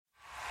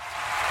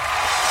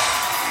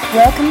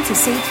Welcome to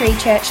C3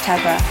 Church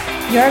Tuggerah.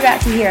 You're about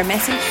to hear a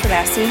message from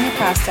our senior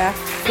pastor,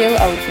 Phil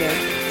Oldfield.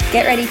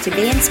 Get ready to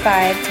be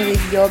inspired to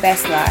live your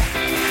best life.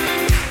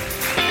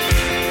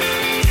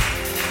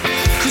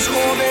 'Cause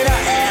all that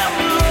I am,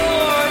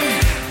 Lord,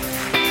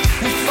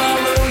 will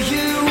follow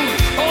you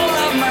all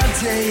of my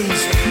days.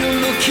 No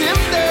looking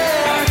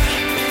back.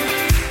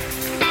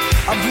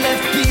 I've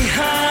left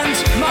behind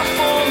my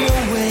former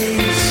ways.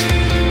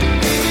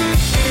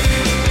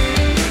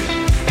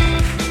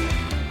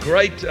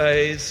 Great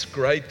days,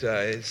 great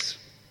days.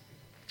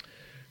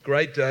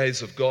 Great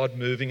days of God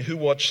moving. Who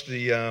watched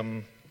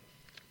the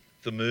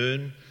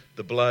moon,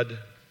 the blood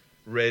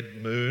red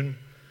moon?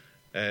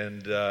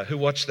 And who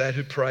watched that?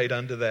 Who prayed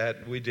under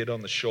that? We did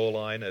on the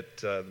shoreline at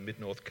the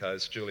mid-north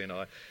coast. Julie and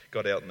I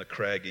got out in the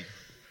craggy,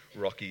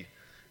 rocky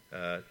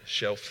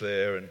shelf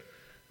there,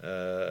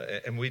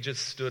 and we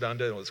just stood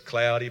under. It was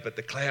cloudy, but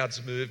the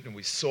clouds moved, and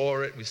we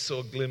saw it. We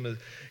saw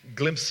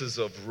glimpses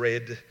of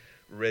red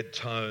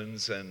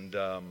tones, and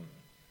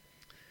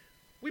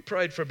we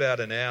prayed for about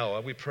an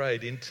hour. We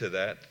prayed into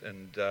that,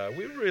 and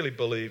we really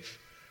believe.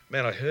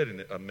 Man, I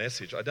heard a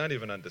message. I don't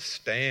even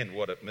understand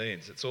what it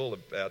means. It's all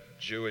about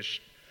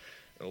Jewish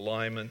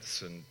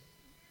alignments, and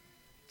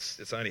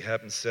it's only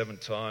happened 7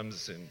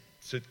 times in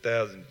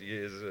 2,000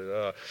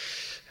 years.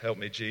 Help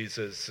me,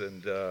 Jesus.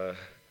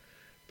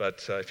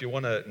 But if you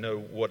want to know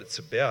what it's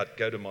about,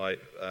 go to my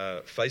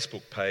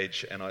Facebook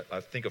page, and I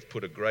think I've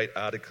put a great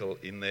article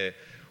in there,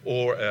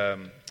 or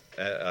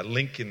a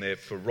link in there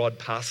for Rod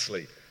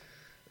Parsley,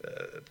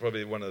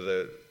 probably one of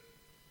the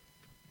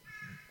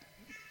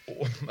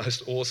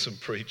most awesome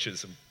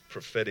preachers and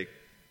prophetic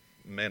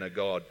men of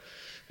God,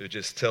 who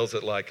just tells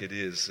it like it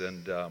is,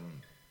 and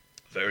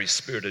very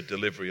spirited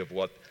delivery of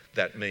what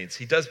that means.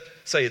 He does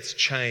say it's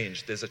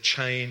changed. There's a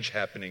change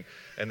happening,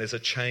 and there's a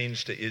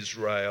change to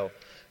Israel,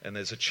 and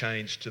there's a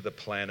change to the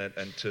planet,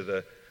 and to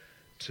the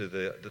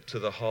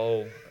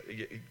whole,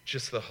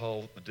 just the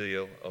whole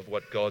deal of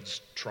what God's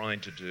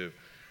trying to do,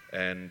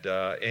 and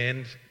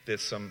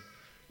there's some,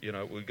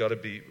 we've got to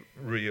be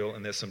real,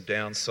 and there's some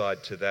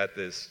downside to that.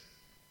 There's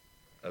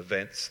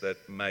events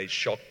that may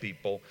shock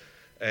people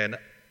and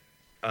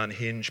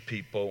unhinge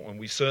people, and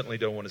we certainly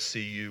don't want to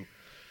see you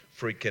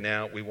freaking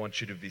out. We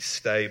want you to be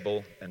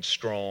stable and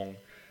strong.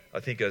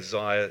 I think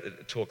Isaiah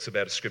talks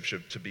about a scripture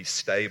to be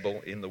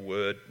stable in the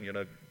word.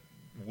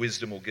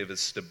 Wisdom will give us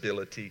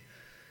stability,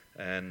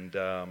 and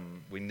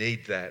we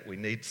need that. We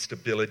need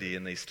stability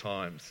in these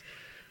times.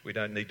 We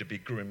don't need to be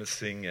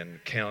grimacing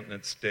and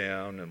countenance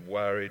down and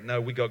worried. No,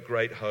 we got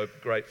great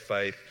hope, great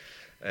faith,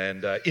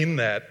 and in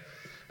that,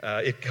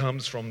 it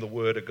comes from the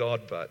Word of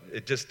God, but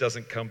it just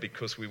doesn't come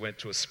because we went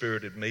to a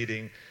spirited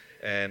meeting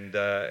and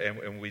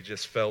we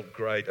just felt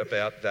great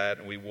about that,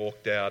 and we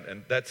walked out,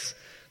 and that's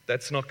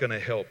not going to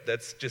help.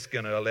 That's just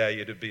going to allow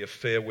you to be a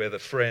fair weather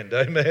friend,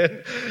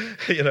 amen?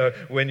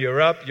 When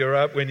you're up, you're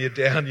up. When you're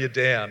down, you're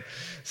down.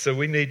 So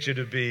we need you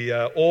to be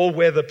all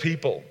weather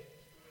people.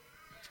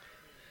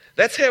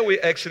 That's how we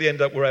actually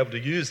we're able to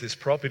use this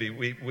property.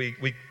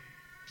 We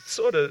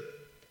sort of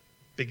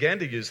began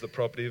to use the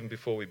property even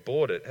before we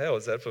bought it. How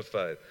was that for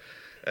faith?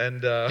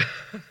 And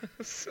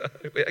so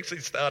we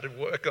actually started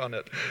work on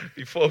it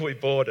before we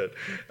bought it.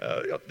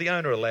 The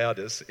owner allowed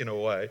us, in a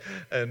way,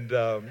 and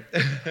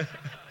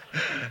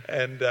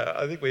and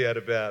I think we had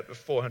about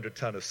 400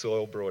 ton of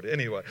soil brought in.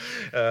 Anyway,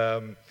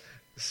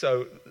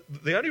 so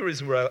the only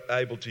reason we're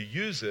able to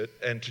use it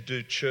and to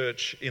do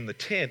church in the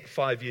tent,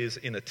 5 years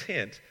in a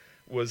tent,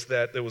 was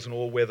that there was an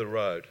all-weather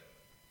road.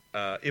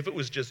 If it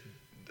was just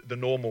the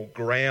normal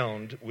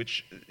ground,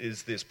 which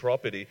is this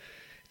property,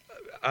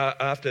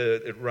 after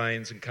it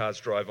rains and cars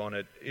drive on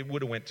it, it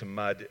would have went to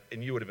mud,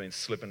 and you would have been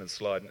slipping and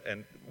sliding,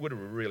 and would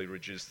have really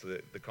reduced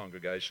the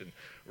congregation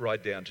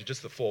right down to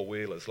just the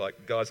four-wheelers,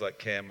 like guys like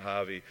Cam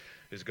Harvey,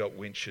 who's got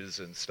winches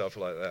and stuff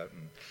like that.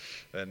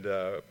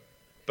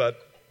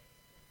 But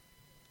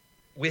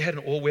we had an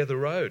all-weather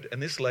road,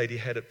 and this lady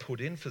had it put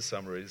in for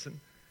some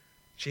reason.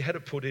 She had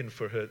it put in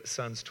for her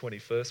son's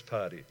 21st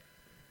party.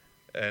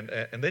 And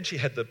then she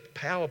had the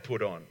power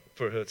put on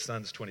for her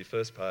son's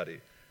 21st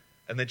party.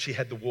 And then she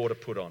had the water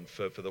put on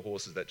for the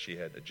horses that she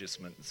had,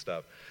 agistment and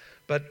stuff.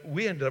 But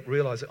we ended up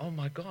realizing, oh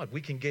my God,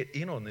 we can get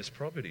in on this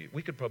property.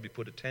 We could probably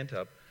put a tent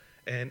up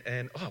and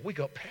we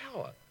got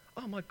power.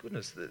 Oh my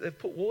goodness, they've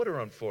put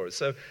water on for us.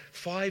 So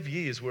 5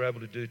 years we're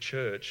able to do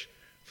church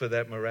for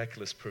that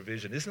miraculous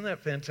provision. Isn't that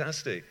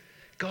fantastic?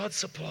 God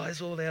supplies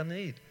all our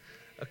need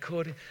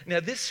according. Now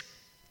this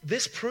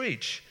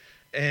preach,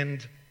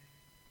 and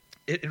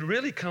it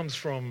really comes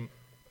from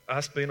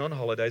us being on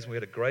holidays, and we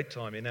had a great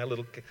time in our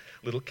little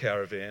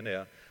caravan,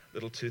 our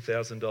little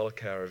 $2,000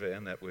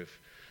 caravan that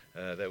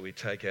we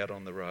take out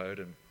on the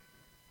road,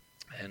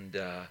 and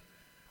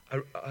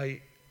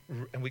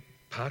we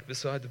parked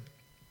beside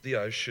the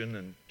ocean,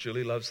 and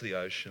Julie loves the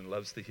ocean,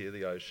 loves to hear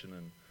the ocean,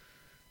 and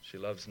she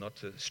loves not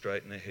to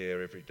straighten her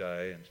hair every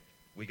day, and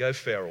we go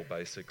feral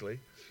basically.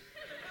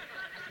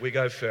 We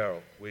go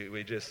feral.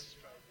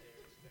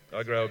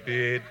 I grow a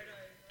beard.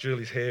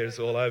 Julie's hair is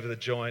all over the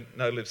joint,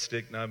 no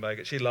lipstick, no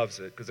makeup. She loves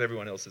it because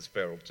everyone else is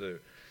feral too.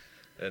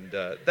 And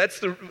that's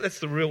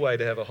the real way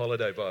to have a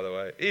holiday, by the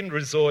way. In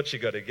resorts, you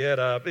got to get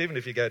up, even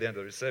if you go down to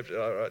the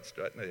reception, all right,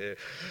 straighten the hair,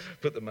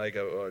 put the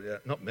makeup on, yeah,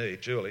 not me,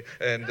 Julie,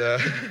 and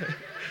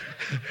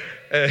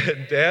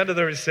and down to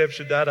the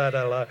reception,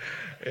 yeah.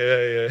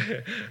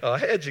 Oh,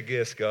 how'd you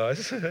guess,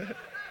 guys?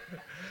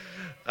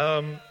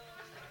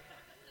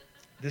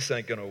 This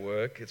ain't going to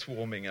work. It's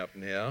warming up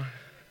now.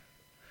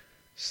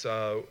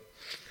 So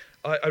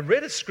I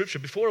read a scripture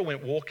before I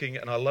went walking,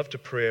 and I love to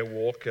prayer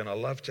walk, and I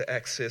love to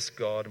access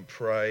God and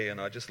pray,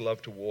 and I just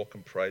love to walk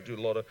and pray.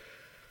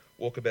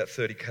 Walk about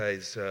 30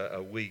 Ks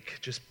a week,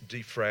 just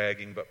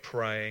defragging, but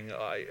praying.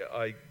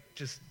 I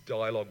just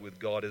dialogue with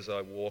God as I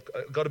walk.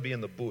 I've got to be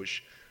in the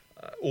bush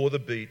or the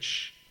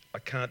beach. I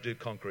can't do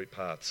concrete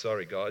paths.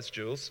 Sorry, guys.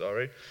 Jules,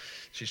 sorry.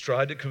 She's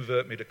tried to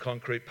convert me to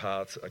concrete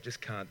paths. I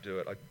just can't do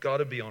it. I've got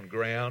to be on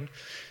ground.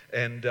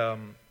 And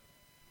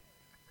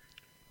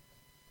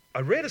I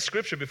read a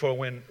scripture before I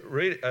went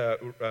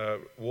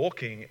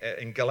walking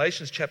in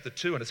Galatians chapter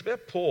 2, and it's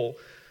about Paul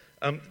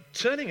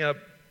turning up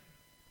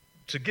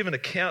to give an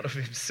account of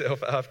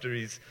himself after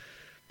he's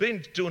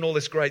been doing all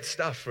this great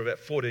stuff for about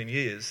 14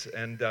 years.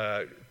 And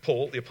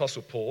Paul, the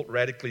Apostle Paul,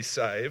 radically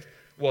saved,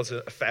 was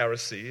a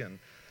Pharisee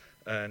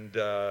and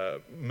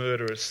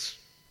murderous,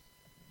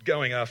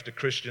 going after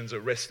Christians,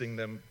 arresting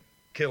them,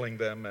 killing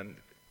them, and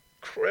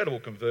incredible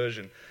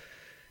conversion.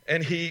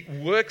 And he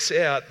works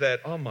out that,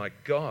 oh my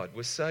God,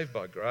 we're saved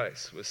by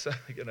grace. It's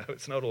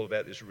not all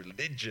about this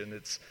religion.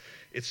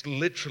 It's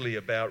literally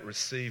about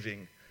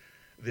receiving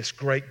this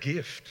great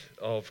gift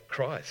of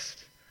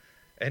Christ.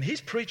 And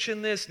he's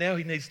preaching this. Now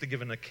he needs to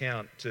give an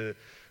account to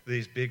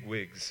these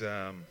bigwigs,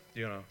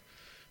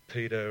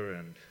 Peter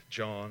and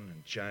John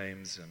and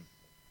James.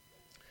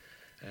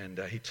 And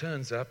he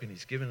turns up and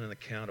he's given an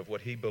account of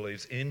what he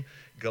believes in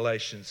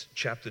Galatians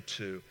chapter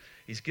 2.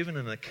 He's given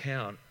an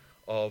account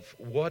of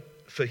what,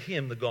 for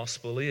him, the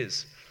gospel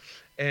is.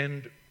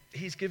 And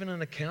he's given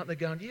an account, they're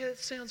going, yeah, it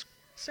sounds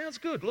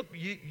good. Look,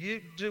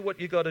 you do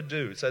what you got to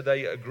do. So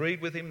they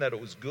agreed with him that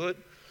it was good.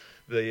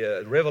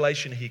 The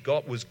revelation he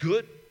got was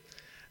good.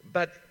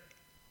 But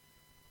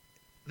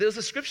there's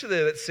a scripture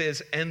there that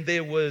says, and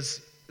there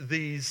was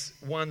these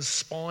ones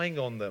spying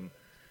on them.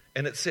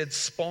 And it said,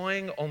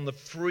 spying on the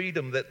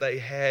freedom that they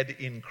had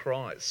in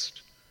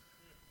Christ.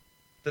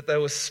 That they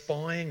were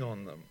spying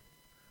on them.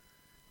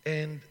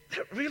 And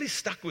that really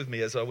stuck with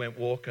me as I went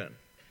walking.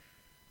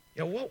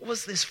 What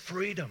was this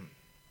freedom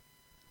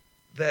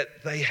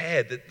that they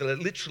had? That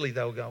literally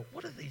they were going,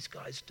 what are these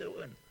guys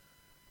doing?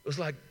 It was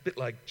a bit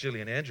like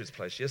Gillian Andrews'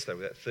 place yesterday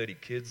with that 30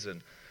 kids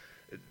and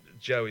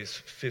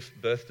Joey's 5th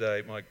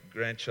birthday. My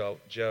grandchild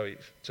Joey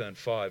turned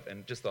 5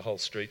 and just the whole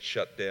street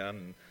shut down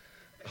and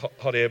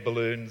hot air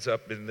balloons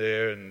up in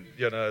there and,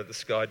 the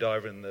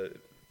skydiver and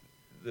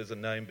there's a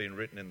name being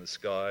written in the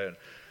sky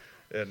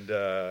and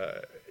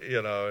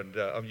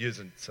I'm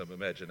using some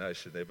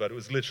imagination there, but it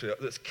was literally,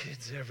 there's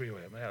kids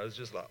everywhere, man. It was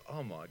just like,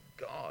 oh my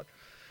God.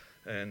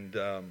 And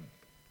I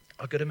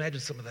could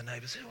imagine some of the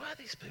neighbors, who are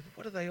these people?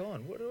 What are they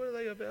on? What are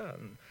they about?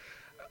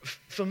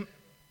 And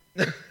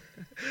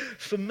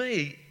for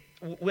me,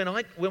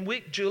 when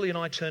Julie and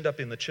I turned up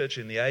in the church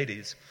in the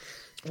 80s,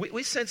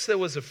 we sensed there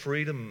was a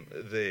freedom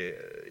there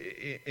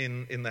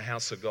in the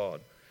house of God.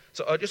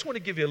 So I just want to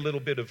give you a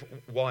little bit of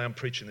why I'm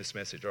preaching this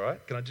message, all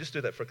right? Can I just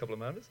do that for a couple of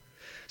moments?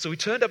 So we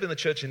turned up in the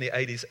church in the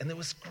 80s, and there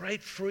was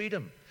great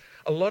freedom.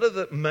 A lot of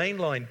the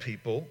mainline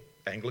people,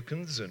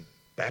 Anglicans and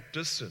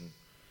Baptists,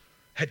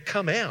 had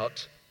come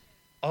out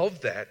of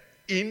that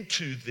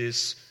into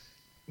this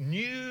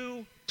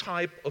new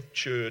type of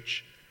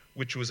church,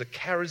 which was a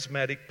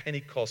charismatic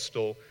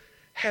Pentecostal,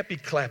 happy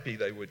clappy,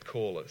 they would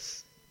call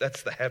us.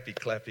 That's the happy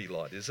clappy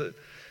lot, is it?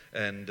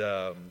 And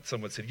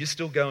someone said, you're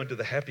still going to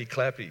the happy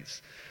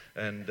clappies.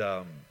 And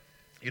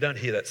you don't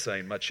hear that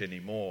saying much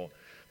anymore.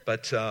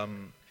 But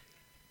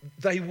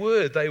they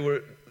were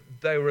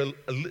a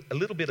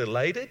little bit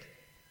elated.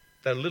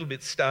 They were a little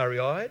bit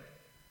starry-eyed.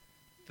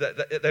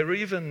 They were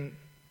even,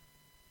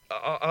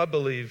 I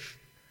believe,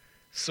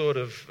 sort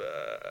of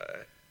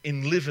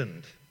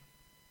enlivened.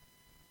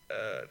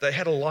 They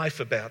had a life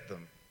about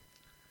them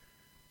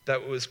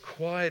that was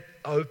quite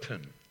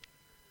open.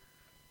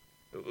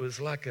 It was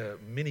like a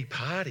mini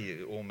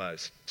party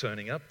almost,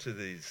 turning up to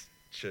these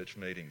church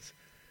meetings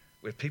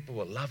where people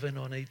were loving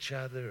on each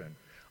other and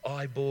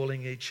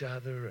eyeballing each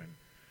other and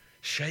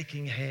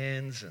shaking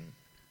hands.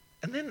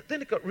 And then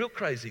it got real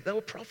crazy. They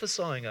were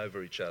prophesying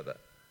over each other.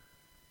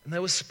 And they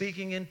were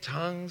speaking in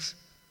tongues.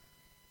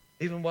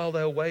 Even while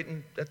they were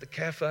waiting at the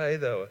cafe,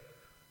 they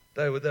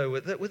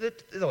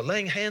were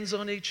laying hands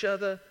on each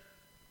other,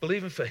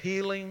 believing for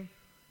healing.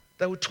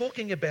 They were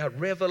talking about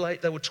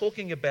revelation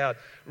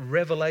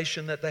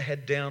that they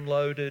had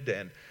downloaded,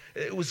 and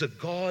it was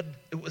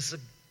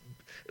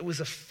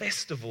a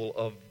festival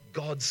of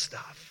God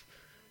stuff.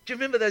 Do you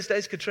remember those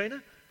days,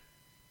 Katrina?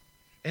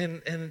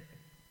 And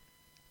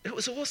it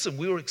was awesome.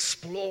 We were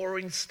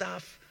exploring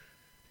stuff.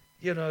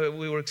 We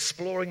were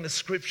exploring the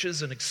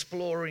scriptures and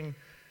exploring,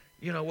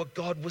 what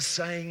God was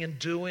saying and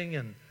doing.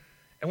 And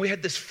we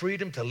had this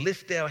freedom to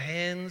lift our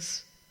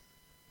hands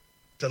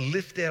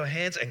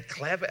and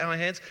clap our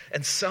hands.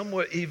 And some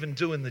were even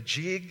doing the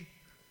jig.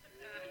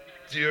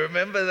 Do you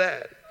remember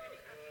that?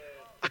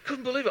 I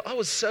couldn't believe it. I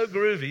was so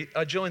groovy.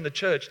 I joined the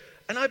church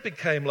and I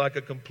became like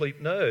a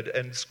complete nerd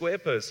and square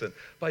person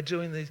by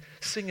doing these,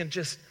 singing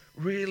just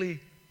really,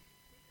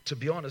 to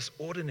be honest,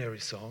 ordinary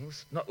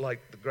songs, not like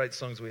the great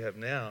songs we have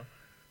now,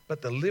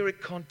 but the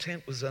lyric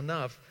content was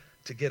enough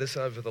to get us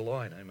over the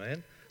line,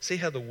 amen? See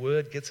how the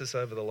word gets us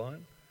over the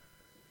line?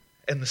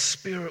 And the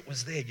Spirit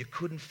was there. You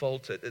couldn't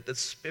fault it. The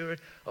Spirit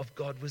of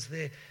God was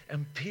there.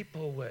 And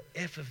people were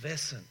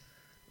effervescent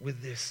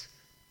with this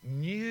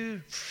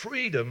new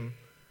freedom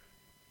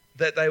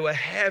that they were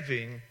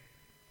having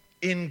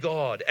in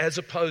God, as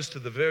opposed to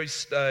the very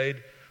staid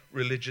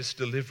religious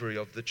delivery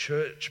of the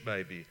church,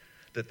 maybe,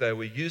 that they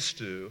were used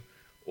to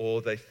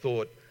or they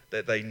thought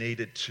that they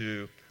needed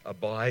to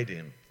abide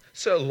in.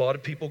 So a lot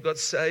of people got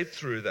saved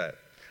through that.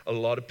 A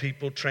lot of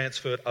people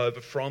transferred over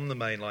from the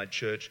mainline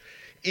church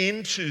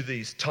into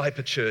these type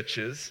of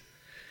churches.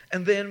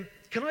 And then,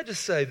 can I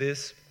just say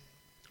this?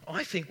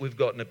 I think we've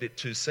gotten a bit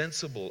too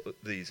sensible at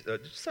these.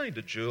 Just saying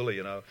to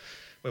Julie,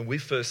 when we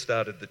first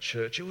started the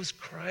church, it was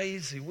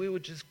crazy. We were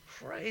just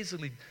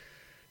crazily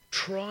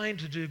trying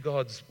to do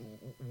God's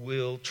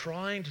will,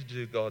 trying to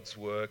do God's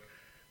work,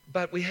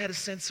 but we had a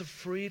sense of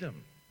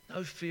freedom.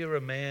 No fear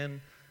of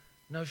man,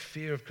 no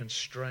fear of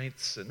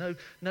constraints, and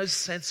no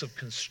sense of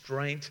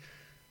constraint,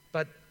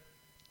 but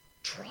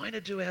trying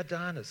to do our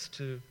darnest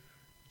to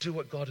do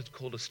what God had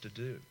called us to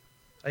do.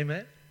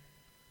 Amen?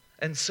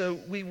 And so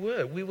we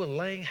were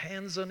laying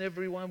hands on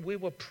everyone, we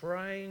were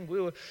praying,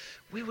 we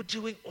were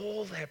doing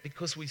all that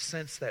because we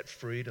sensed that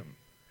freedom.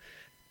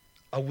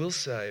 I will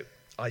say,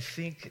 I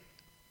think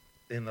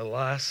in the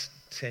last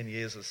 10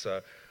 years or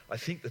so, I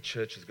think the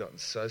church has gotten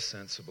so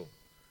sensible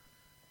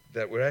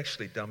that we're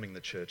actually dumbing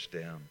the church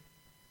down.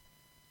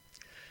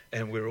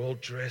 And we're all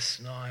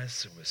dressed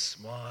nice and we're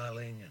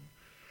smiling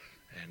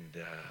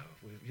and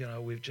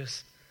we've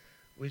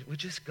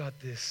just got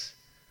this.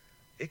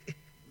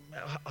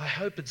 I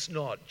hope it's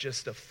not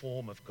just a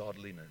form of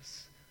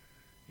godliness,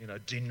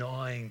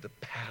 denying the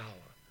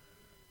power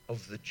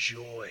of the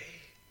joy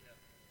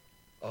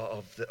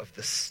of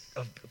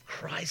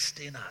Christ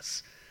in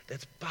us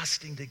that's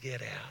busting to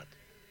get out.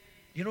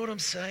 You know what I'm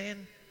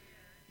saying?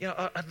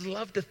 I'd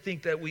love to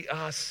think that we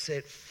are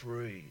set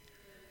free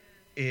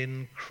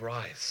in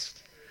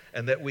Christ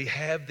and that we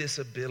have this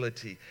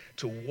ability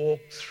to walk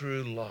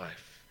through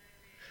life,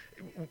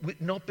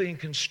 not being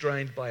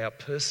constrained by our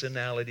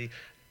personality,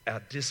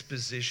 our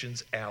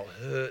dispositions, our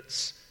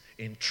hurts,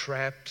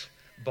 entrapped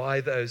by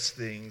those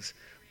things.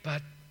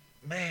 But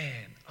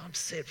man, I'm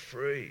set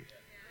free.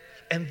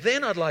 And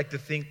then I'd like to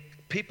think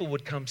people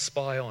would come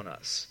spy on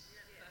us.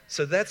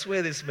 So that's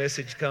where this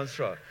message comes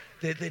from.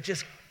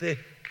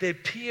 They're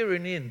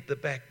peering in the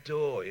back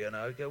door,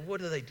 go,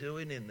 what are they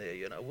doing in there?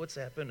 What's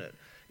happening?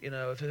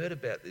 I've heard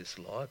about this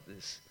lot,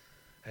 this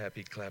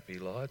happy clappy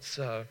lot.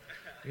 So,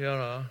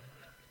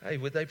 hey,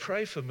 would they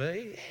pray for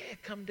me? Yeah,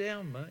 come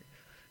down,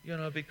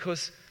 mate.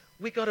 Because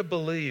we got to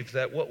believe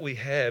that what we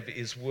have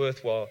is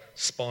worthwhile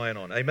spying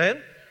on.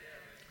 Amen?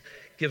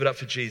 Give it up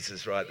for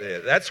Jesus right there.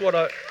 That's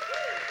what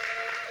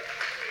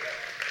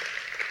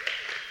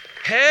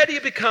How do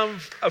you become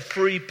a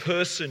free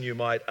person, you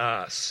might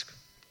ask?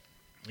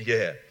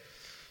 Yeah,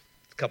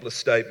 a couple of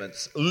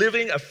statements.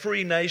 Living a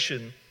free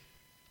nation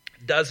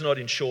does not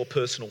ensure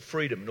personal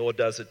freedom, nor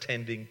does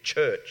attending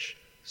church.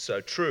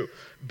 So true.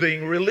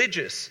 Being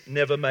religious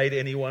never made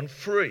anyone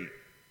free.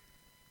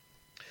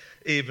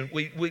 Even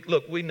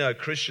we know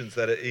Christians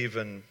that are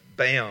even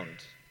bound.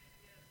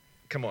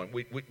 Come on,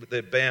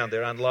 they're bound.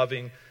 They're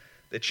unloving.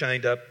 They're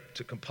chained up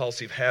to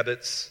compulsive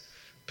habits,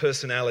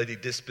 personality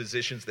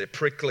dispositions. They're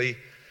prickly.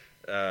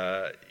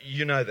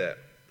 You know that.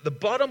 The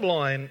bottom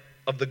line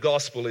of the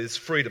gospel is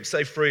freedom.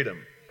 Say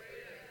freedom.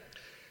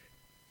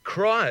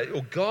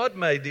 God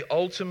made the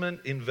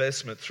ultimate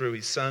investment through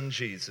his son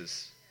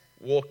Jesus,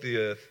 walked the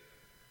earth,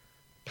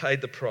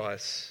 paid the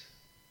price,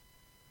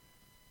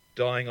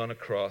 dying on a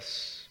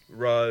cross,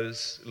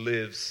 rose,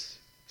 lives,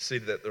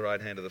 seated at the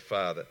right hand of the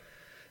Father.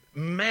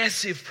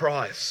 Massive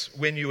price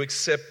when you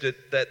accept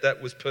it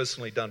that was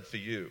personally done for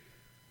you.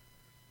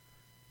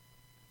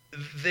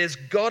 There's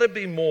got to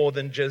be more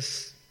than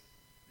just...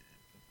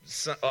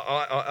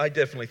 I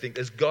definitely think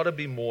there's got to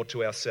be more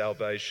to our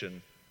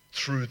salvation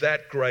through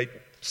that great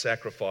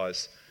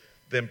sacrifice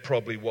than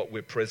probably what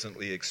we're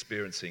presently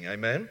experiencing.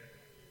 Amen?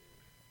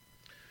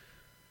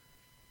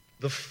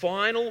 The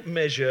final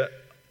measure,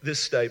 this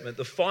statement,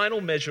 the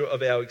final measure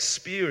of our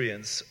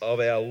experience of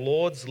our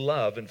Lord's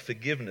love and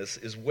forgiveness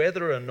is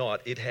whether or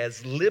not it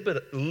has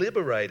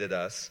liberated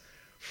us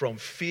from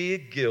fear,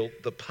 guilt,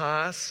 the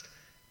past,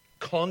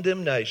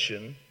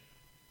 condemnation,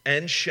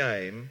 and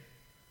shame,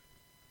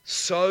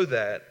 so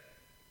that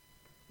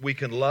we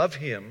can love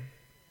him,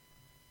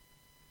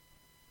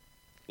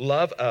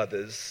 love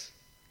others,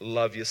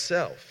 love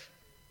yourself.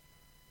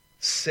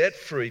 Set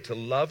free to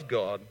love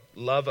God,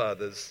 love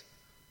others,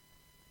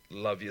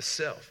 love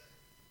yourself.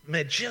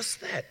 Man,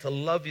 just that, to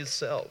love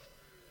yourself.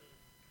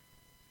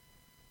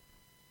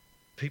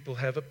 People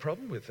have a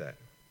problem with that.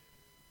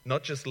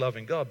 Not just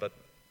loving God, but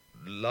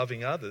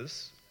loving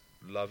others,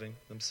 loving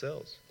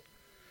themselves.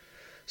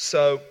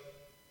 So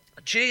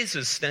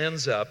Jesus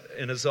stands up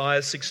in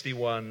Isaiah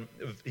 61.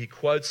 He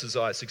quotes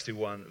Isaiah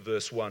 61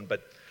 verse 1,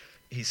 but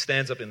he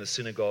stands up in the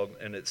synagogue,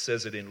 and it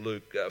says it in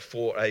Luke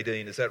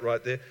 4:18. Is that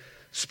right there?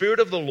 Spirit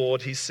of the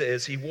Lord, he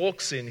says, he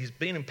walks in, he's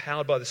been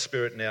empowered by the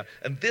Spirit now,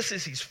 and this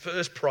is his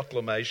first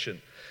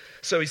proclamation.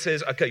 So he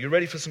says, okay, you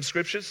ready for some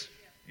scriptures?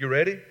 You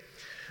ready?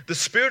 The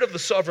Spirit of the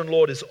Sovereign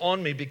Lord is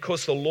on me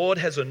because the Lord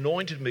has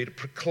anointed me to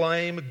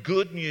proclaim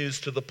good news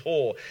to the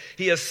poor.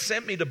 He has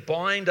sent me to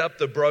bind up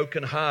the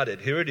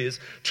brokenhearted. Here it is,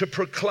 to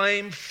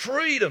proclaim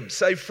freedom,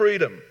 say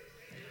freedom,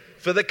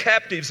 for the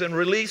captives and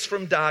release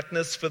from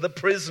darkness for the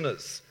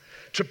prisoners,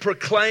 to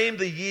proclaim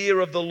the year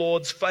of the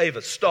Lord's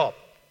favor. Stop.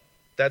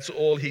 That's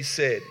all he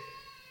said.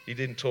 He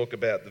didn't talk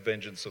about the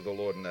vengeance of the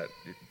Lord and that.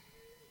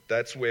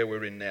 That's where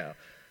we're in now,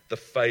 the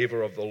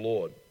favor of the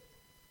Lord.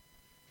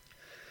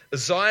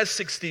 Isaiah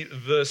 60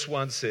 verse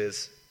 1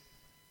 says,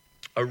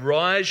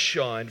 arise,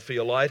 shine, for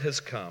your light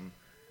has come,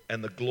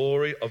 and the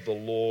glory of the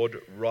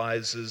Lord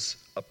rises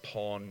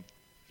upon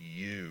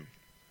you.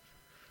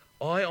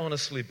 I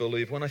honestly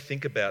believe, when I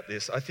think about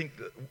this, I think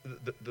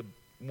that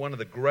one of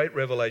the great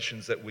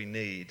revelations that we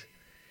need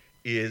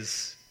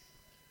is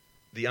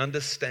the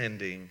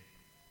understanding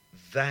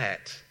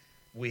that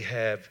we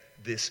have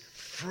this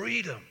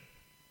freedom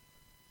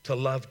to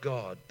love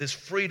God, this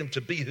freedom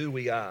to be who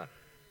we are,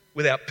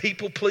 without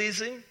people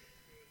pleasing,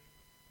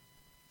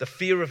 the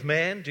fear of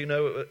man. Do you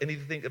know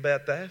anything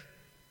about that?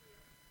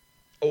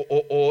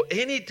 Or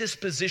any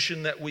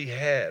disposition that we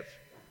have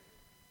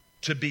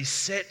to be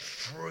set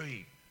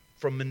free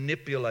from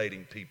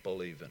manipulating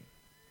people, even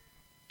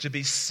to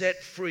be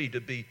set free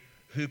to be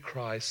who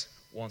Christ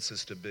wants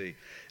us to be.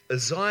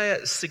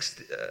 Isaiah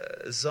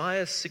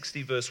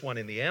 60 verse 1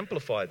 in the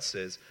Amplified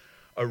says,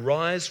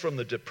 arise from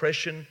the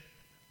depression,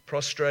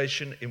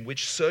 prostration in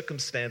which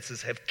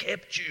circumstances have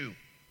kept you,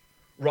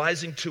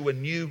 rising to a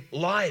new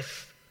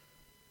life.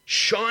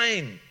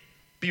 Shine,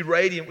 be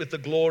radiant with the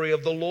glory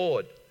of the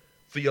Lord,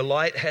 for your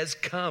light has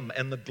come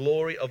and the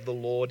glory of the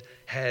Lord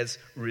has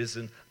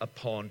risen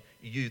upon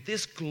you.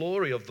 This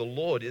glory of the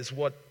Lord is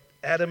what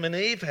Adam and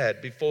Eve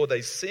had before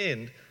they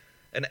sinned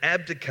and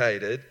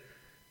abdicated,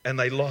 and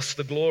they lost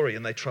the glory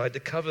and they tried to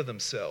cover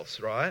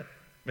themselves, right?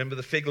 Remember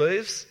the fig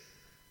leaves?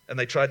 And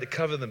they tried to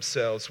cover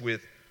themselves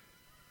with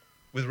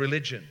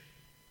religion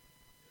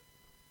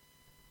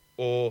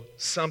or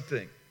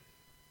something,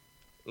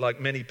 like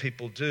many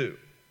people do.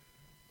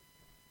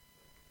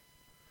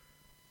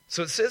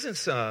 So it says in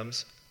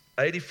Psalms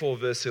 84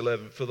 verse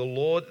 11, for the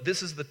Lord,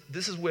 this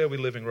is where we're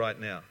living right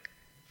now.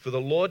 For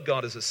the Lord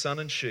God is a sun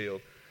and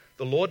shield.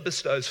 The Lord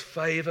bestows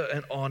favor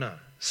and honor.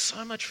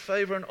 So much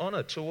favor and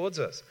honor towards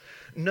us.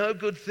 No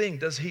good thing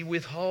does he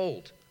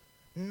withhold.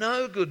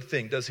 No good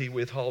thing does he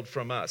withhold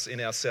from us in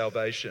our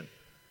salvation.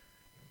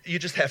 You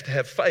just have to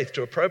have faith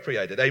to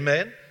appropriate it.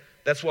 Amen?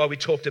 That's why we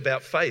talked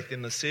about faith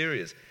in the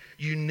series.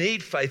 You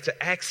need faith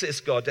to access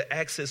God, to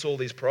access all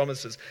these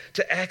promises,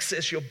 to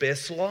access your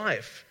best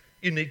life.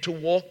 You need to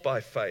walk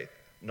by faith,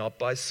 not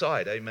by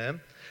sight.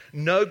 Amen?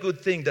 No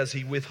good thing does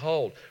he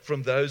withhold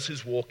from those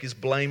whose walk is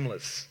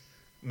blameless,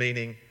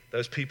 meaning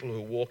those people who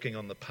are walking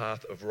on the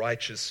path of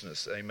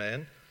righteousness.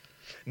 Amen?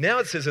 Now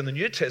it says in the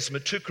New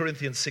Testament, 2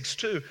 Corinthians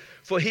 6:2,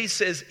 for he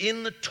says,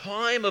 in the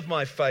time of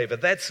my favor,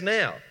 that's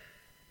now,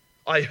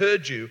 I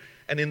heard you,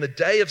 and in the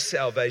day of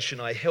salvation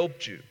I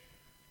helped you.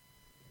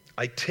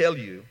 I tell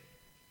you,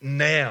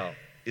 now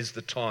is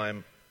the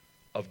time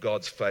of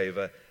God's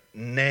favor.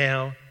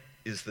 Now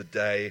is the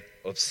day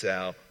of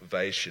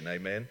salvation.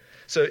 Amen?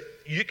 So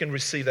you can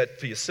receive that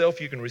for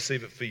yourself. You can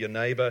receive it for your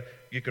neighbor.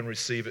 You can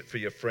receive it for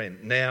your friend.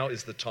 Now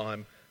is the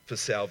time for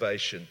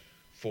salvation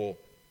for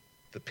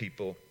the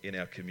people in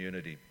our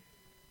community.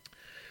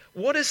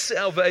 What is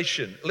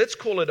salvation? Let's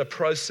call it a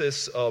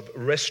process of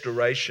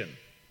restoration.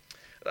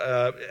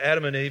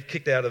 Adam and Eve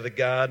kicked out of the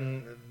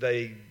garden.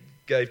 They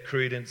gave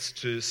credence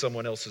to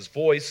someone else's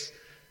voice.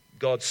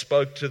 God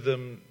spoke to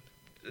them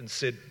and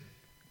said,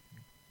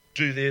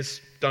 do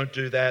this, don't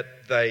do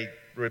that. They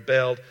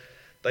rebelled.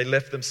 They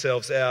left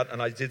themselves out.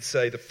 And I did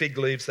say the fig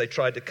leaves, they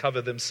tried to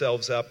cover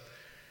themselves up.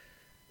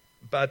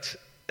 But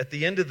at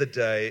the end of the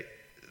day,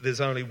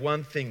 there's only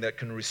one thing that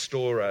can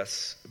restore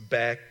us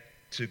back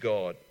to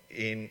God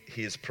in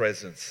his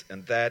presence.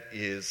 And that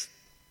is,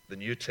 the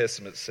New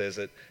Testament says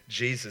it,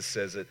 Jesus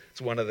says it.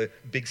 It's one of the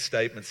big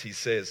statements he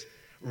says,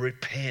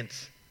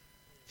 repent,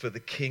 for the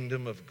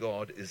kingdom of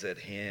God is at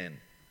hand.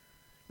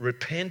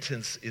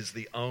 Repentance is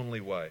the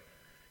only way.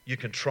 You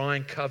can try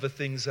and cover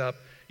things up.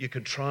 You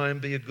can try and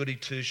be a goody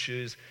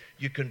two-shoes.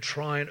 You can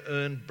try and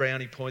earn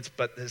brownie points,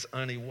 but there's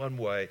only one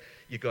way.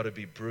 You've got to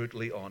be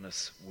brutally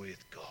honest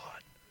with God.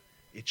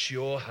 It's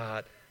your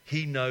heart.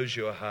 He knows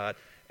your heart,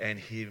 and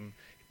him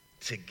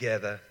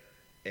together.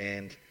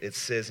 And it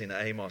says in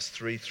Amos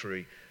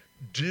 3:3,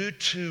 Do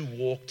two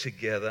walk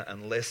together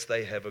unless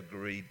they have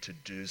agreed to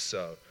do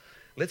so?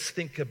 Let's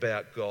think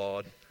about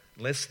God.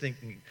 Let's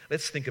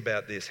think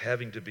about this,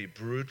 having to be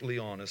brutally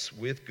honest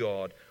with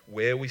God,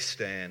 where we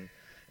stand.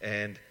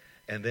 And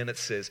then it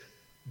says,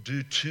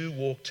 do two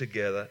walk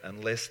together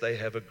unless they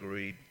have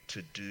agreed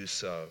to do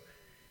so?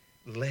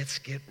 Let's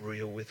get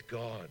real with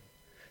God.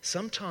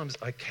 Sometimes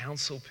I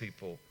counsel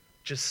people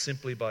just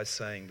simply by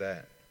saying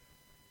that.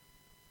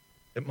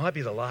 It might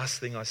be the last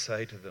thing I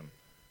say to them,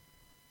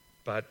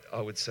 but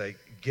I would say,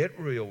 get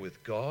real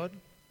with God,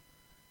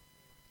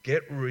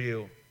 get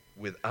real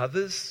with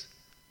others,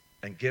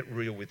 and get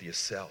real with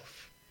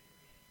yourself.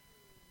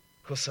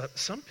 Because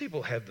some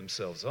people have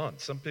themselves on.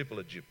 Some people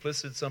are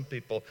duplicit. Some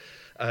people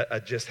are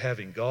just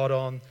having God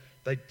on.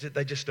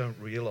 They just don't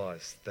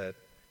realize that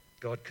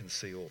God can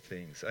see all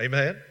things.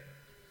 Amen?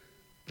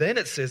 Then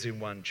it says in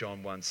 1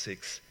 John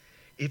 1:6,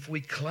 if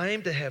we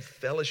claim to have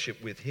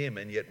fellowship with him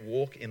and yet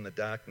walk in the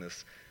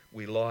darkness,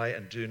 we lie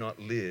and do not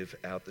live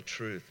out the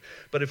truth.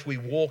 But if we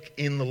walk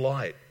in the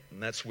light,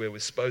 and that's where we're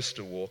supposed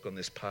to walk on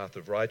this path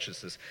of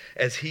righteousness,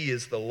 as he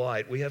is the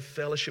light, we have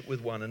fellowship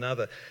with one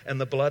another. And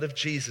the blood of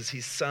Jesus,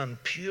 his son,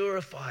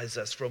 purifies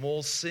us from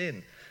all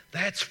sin.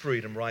 That's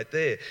freedom right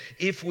there.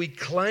 If we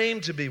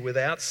claim to be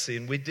without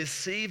sin, we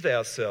deceive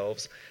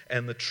ourselves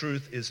and the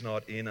truth is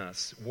not in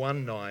us.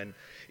 1:9,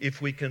 if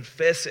we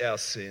confess our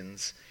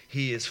sins,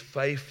 he is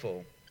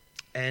faithful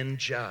and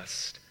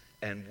just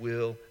and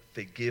will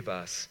forgive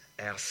us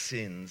our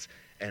sins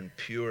and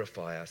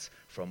purify us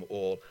from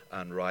all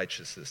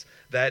unrighteousness.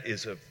 That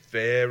is a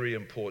very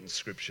important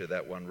scripture,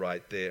 that one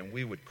right there. And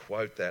we would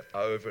quote that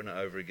over and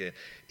over again.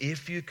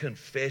 If you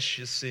confess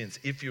your sins,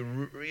 if you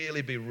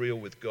really be real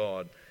with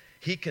God,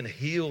 he can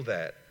heal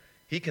that.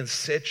 He can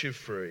set you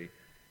free.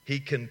 He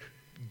can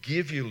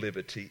give you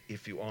liberty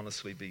if you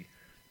honestly be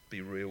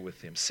real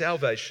with him.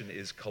 Salvation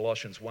is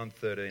Colossians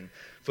 1:13.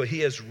 For he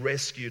has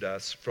rescued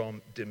us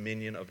from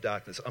dominion of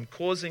darkness.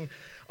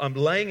 I'm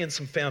laying in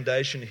some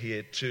foundation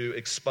here to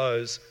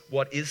expose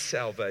what is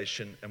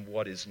salvation and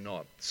what is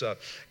not. So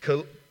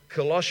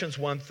Colossians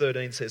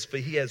 1:13 says, for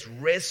he has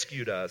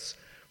rescued us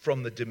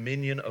from the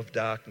dominion of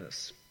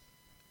darkness.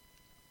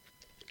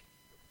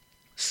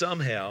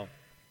 Somehow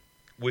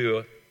we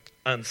were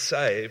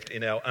unsaved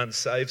in our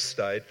unsaved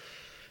state,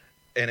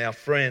 and our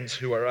friends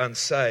who are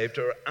unsaved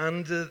are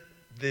under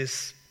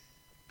this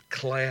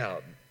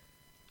cloud,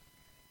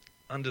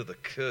 under the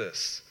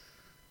curse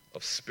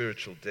of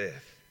spiritual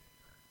death.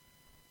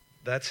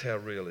 That's how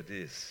real it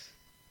is.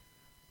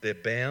 They're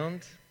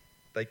bound.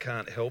 They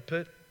can't help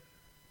it.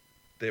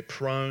 They're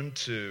prone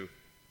to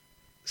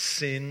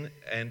sin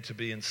and to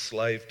be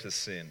enslaved to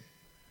sin.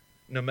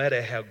 No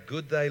matter how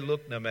good they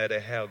look, no matter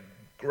how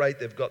great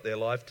they've got their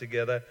life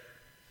together,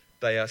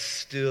 they are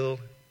still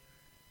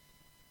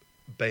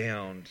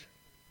bound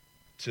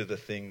to the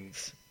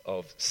things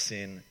of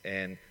sin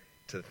and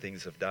to the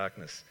things of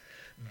darkness.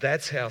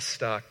 That's how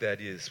stark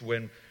that is.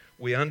 When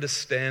we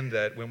understand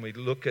that, when we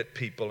look at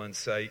people and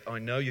say, I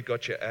know you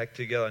got your act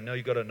together, I know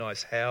you got a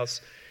nice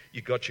house,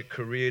 you got your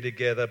career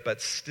together,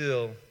 but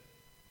still,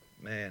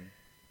 man,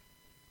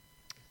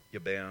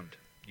 you're bound.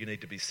 You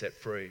need to be set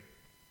free.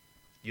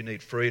 You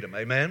need freedom.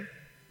 Amen?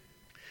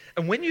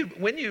 And when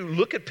you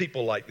look at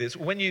people like this,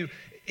 when you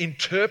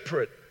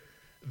interpret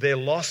their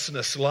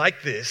lostness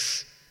like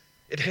this,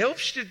 it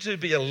helps you to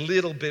be a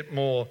little bit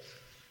more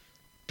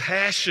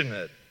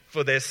passionate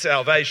for their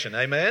salvation.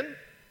 Amen?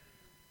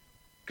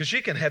 Because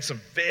you can have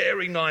some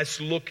very nice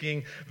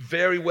looking,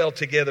 very well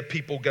together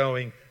people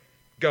going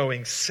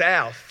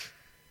south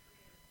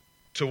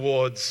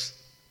towards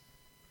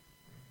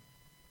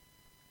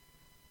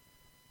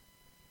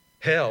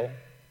hell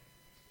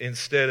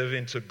instead of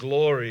into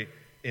glory,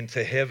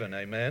 into heaven.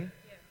 Amen?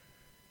 Yeah.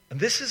 And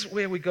this is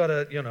where we got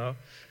to,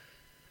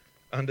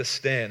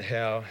 understand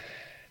how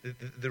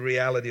the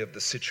reality of the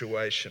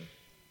situation.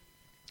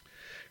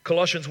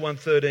 Colossians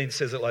 1:13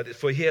 says it like this,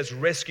 for he has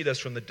rescued us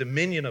from the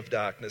dominion of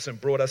darkness and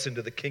brought us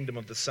into the kingdom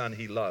of the Son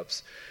he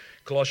loves.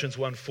 Colossians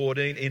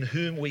 1:14, in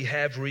whom we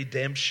have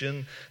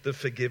redemption, the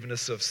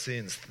forgiveness of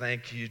sins.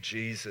 Thank you,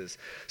 Jesus.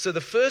 So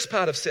the first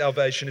part of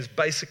salvation is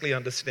basically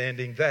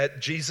understanding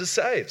that Jesus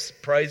saves.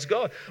 Praise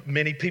God.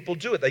 Many people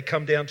do it. They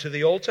come down to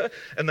the altar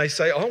and they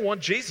say, I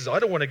want Jesus. I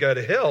don't want to go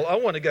to hell. I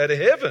want to go to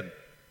heaven.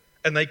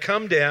 And they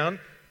come down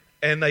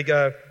and they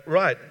go,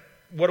 right,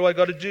 what do I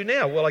got to do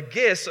now? Well, I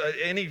guess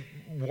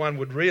anyone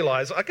would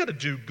realize I got to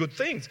do good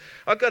things.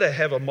 I've got to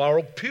have a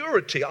moral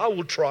purity. I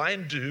will try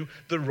and do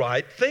the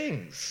right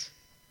things.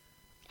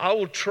 I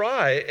will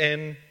try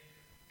and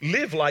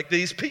live like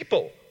these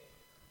people.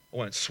 I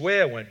won't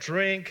swear, I won't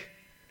drink.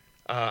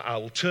 I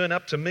will turn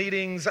up to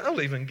meetings.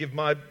 I'll even give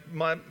my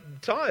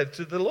tithe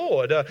to the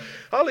Lord.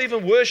 I'll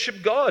even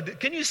worship God.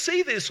 Can you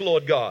see this,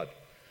 Lord God?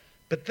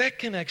 But that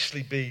can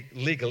actually be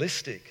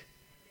legalistic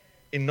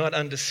in not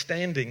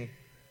understanding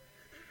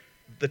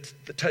the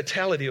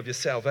totality of your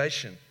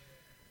salvation,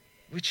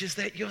 which is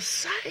that you're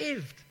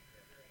saved.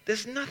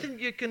 There's nothing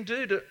you can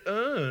do to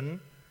earn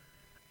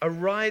a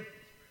right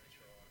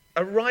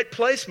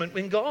placement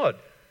in God.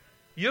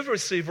 You've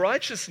received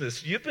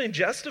righteousness. You've been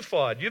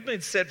justified. You've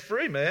been set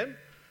free, man.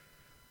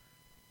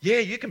 Yeah,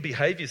 you can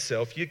behave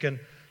yourself. You can,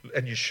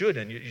 and you should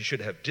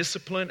have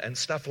discipline and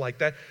stuff like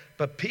that.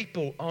 But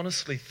people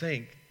honestly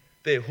think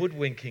they're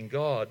hoodwinking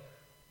God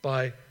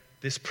by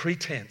this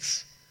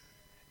pretense.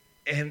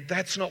 And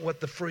that's not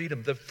what the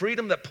freedom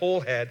that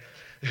Paul had,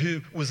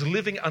 who was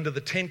living under the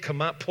 10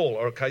 Commandments. Paul,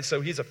 okay,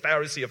 so he's a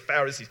Pharisee of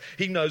Pharisees.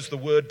 He knows the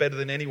word better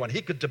than anyone.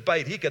 He could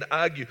debate, he could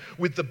argue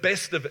with the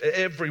best of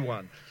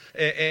everyone.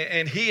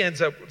 And he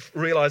ends up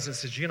realizing,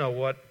 says, you know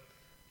what?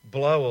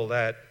 Blow all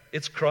that.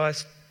 It's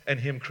Christ and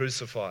him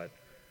crucified.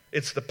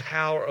 It's the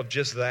power of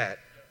just that.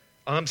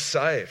 I'm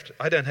saved.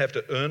 I don't have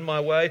to earn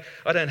my way.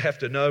 I don't have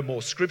to know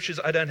more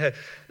scriptures.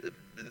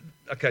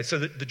 Okay, so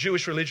the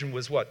Jewish religion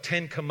was what?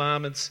 10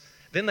 commandments.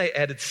 Then they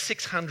added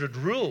 600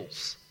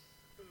 rules.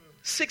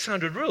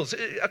 600 rules.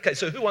 Okay,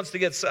 so who wants to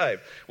get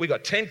saved? We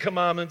got 10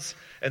 commandments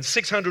and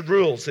 600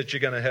 rules that you're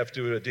going to have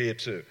to adhere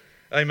to.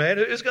 Amen?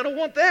 Who's going to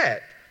want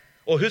that?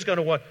 Or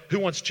who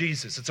wants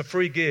Jesus? It's a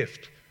free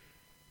gift.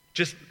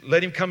 Just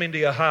let him come into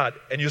your heart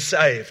and you're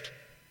saved.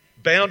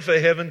 Bound for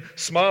heaven,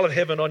 smile of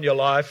heaven on your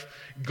life.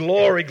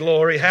 Glory,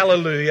 glory,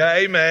 hallelujah,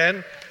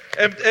 amen.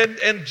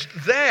 And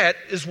that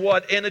is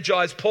what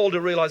energized Paul to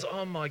realize,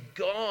 oh my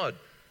God,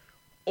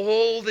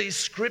 all these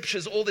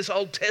scriptures, all this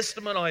Old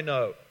Testament I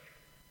know,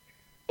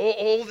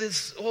 all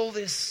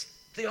this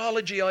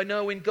theology I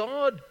know in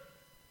God.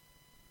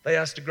 They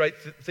asked a great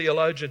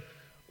theologian,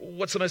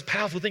 what's the most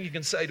powerful thing you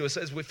can say to us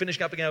as we're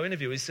finishing up our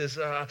interview? He says,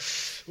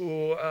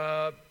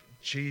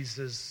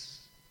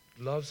 Jesus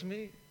loves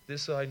me,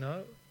 this I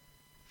know,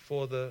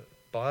 for the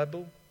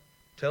Bible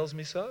tells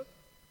me so.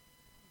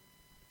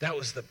 That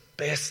was the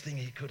best thing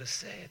he could have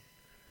said.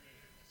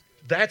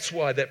 That's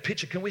why that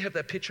picture, can we have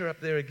that picture up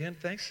there again?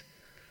 Thanks.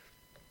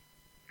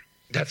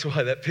 That's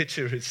why that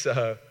picture is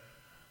so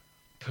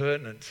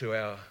pertinent to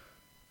our,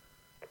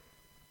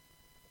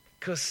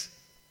 because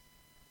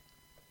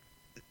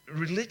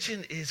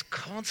religion is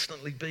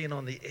constantly being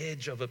on the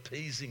edge of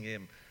appeasing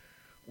him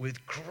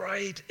with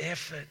great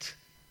effort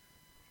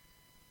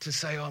to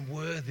say, I'm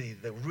worthy.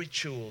 The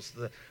rituals,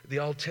 the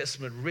Old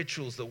Testament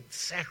rituals, the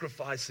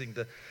sacrificing,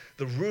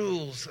 the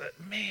rules.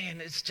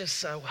 Man, it's just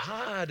so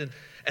hard.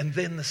 And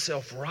then the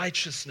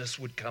self-righteousness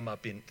would come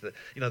up in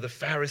the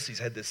Pharisees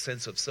had this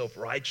sense of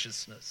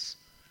self-righteousness.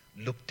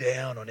 Look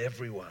down on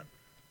everyone,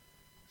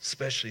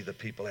 especially the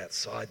people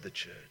outside the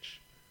church.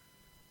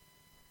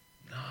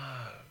 No.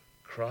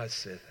 Christ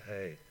said,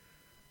 hey,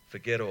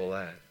 forget all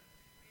that.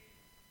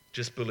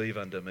 Just believe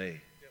under me.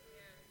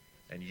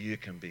 And you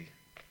can be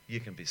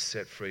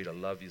set free to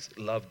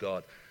love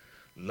God,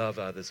 love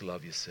others,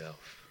 love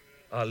yourself.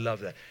 I love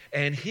that.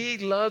 And he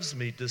loves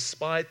me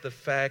despite the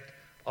fact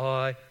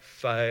I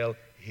fail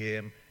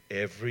him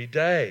every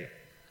day.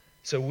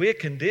 So we're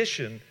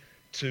conditioned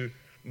to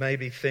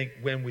maybe think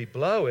when we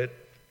blow it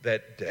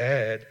that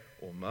dad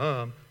or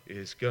mom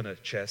is going to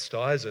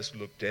chastise us,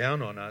 look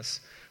down on us.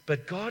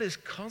 But God is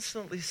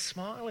constantly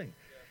smiling.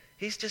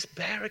 He's just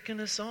barracking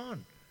us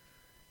on.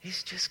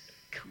 He's just,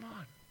 come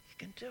on, you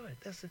can do it.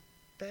 That's a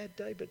bad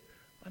day, but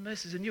my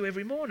mercies are new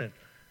every morning.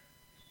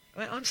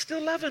 I'm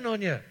still loving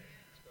on you.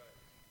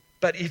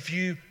 But if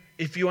you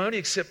only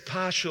accept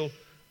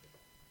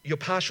your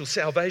partial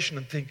salvation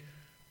and think,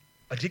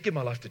 I did give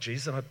my life to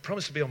Jesus and I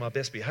promised to be on my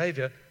best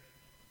behavior,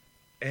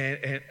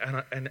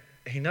 and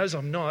he knows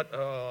I'm not,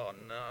 oh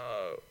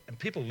no. And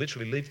people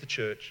literally leave the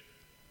church,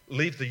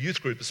 leave the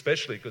youth group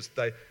especially, because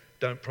they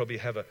don't probably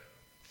have a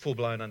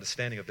full-blown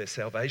understanding of their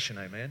salvation,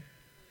 amen?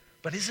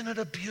 But isn't it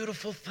a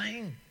beautiful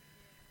thing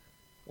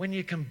when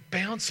you can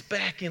bounce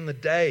back in the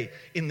day,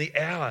 in the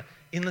hour,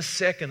 in the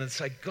second and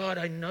say, God,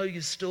 I know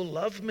you still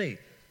love me.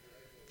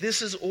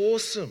 This is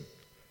awesome.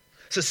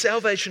 So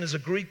salvation is a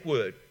Greek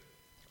word,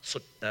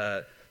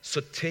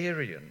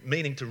 soterion,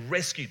 meaning to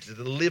rescue, to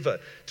deliver,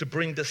 to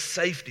bring to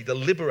safety, to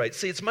liberate.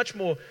 See, it's much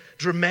more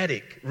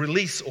dramatic,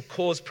 release or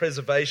cause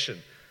preservation.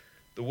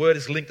 The word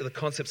is linked to the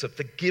concepts of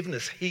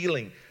forgiveness,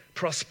 healing,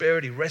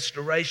 prosperity,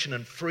 restoration,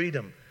 and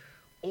freedom.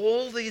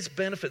 All these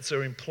benefits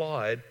are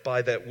implied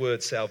by that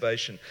word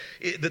salvation.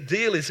 The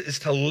deal is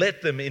to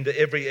let them into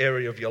every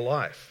area of your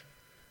life.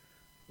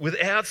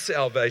 Without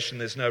salvation,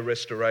 there's no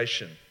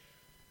restoration.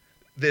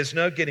 There's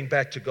no getting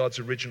back to God's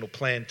original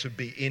plan to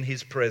be in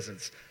his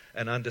presence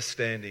and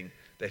understanding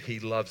that he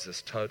loves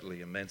us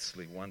totally,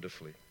 immensely,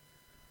 wonderfully.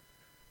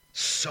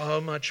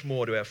 So much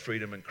more to our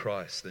freedom in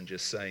Christ than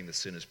just saying the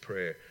sinner's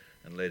prayer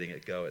and letting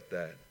it go at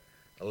that.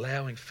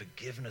 Allowing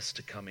forgiveness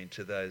to come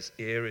into those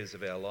areas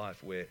of our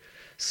life where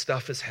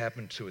stuff has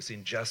happened to us,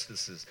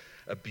 injustices,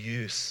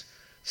 abuse,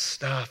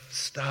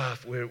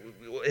 stuff, where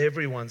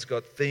everyone's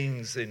got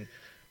things, and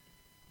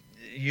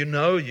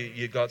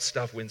you got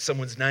stuff when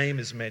someone's name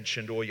is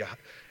mentioned, or you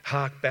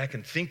hark back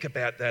and think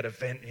about that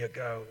event and you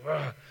go,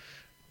 oh.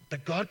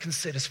 But God can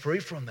set us free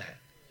from that.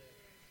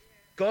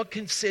 God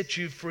can set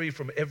you free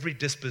from every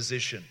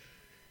disposition,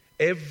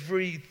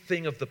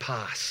 everything of the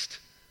past.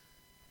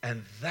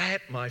 And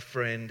that, my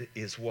friend,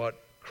 is what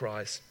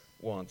Christ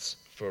wants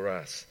for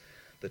us.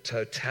 The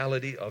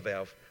totality of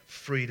our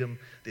freedom,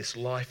 this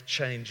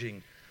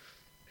life-changing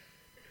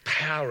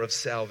power of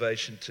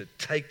salvation, to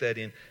take that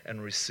in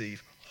and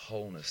receive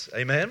wholeness.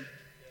 Amen?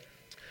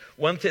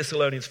 1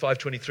 Thessalonians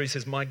 5:23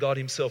 says, my God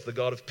himself, the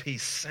God of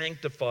peace,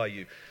 sanctify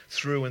you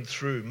through and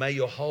through. May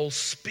your whole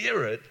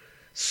spirit,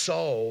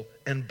 soul,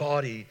 and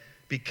body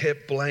be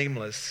kept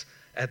blameless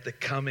at the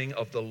coming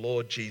of the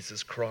Lord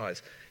Jesus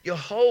Christ. Your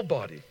whole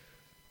body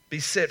be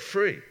set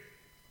free,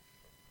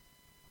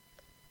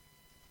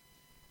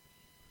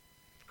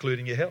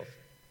 including your health.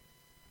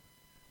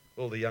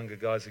 All the younger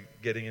guys are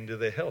getting into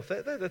their health.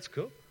 That's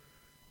cool.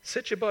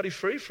 Set your body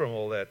free from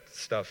all that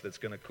stuff that's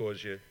going to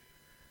cause you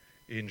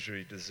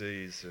injury,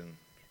 disease, and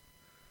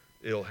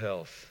ill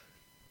health.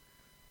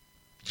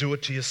 Do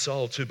it to your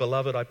soul too.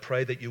 Beloved, I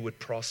pray that you would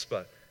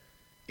prosper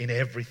in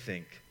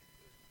everything,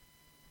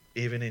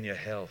 even in your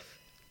health,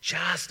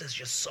 just as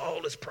your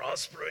soul is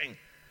prospering.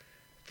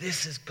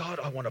 This is God.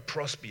 I want to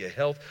prosper your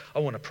health. I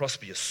want to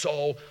prosper your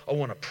soul. I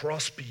want to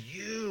prosper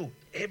you.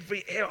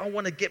 Every area. I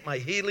want to get my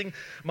healing,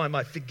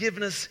 my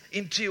forgiveness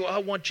into you. I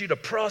want you to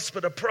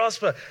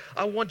prosper,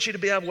 I want you to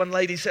be able. One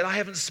lady said, I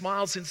haven't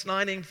smiled since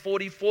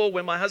 1944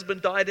 when my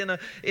husband died in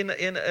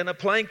a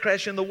plane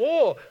crash in the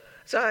war.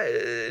 So,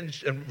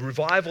 and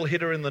revival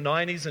hit her in the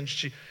 90s, and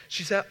she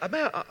said,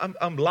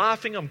 I'm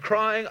laughing, I'm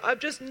crying. I've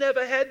just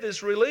never had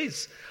this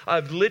release.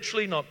 I've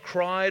literally not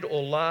cried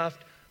or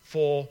laughed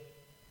for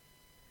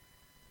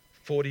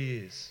 40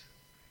 years.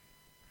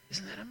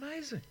 Isn't that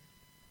amazing?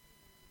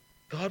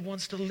 God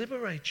wants to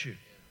liberate you.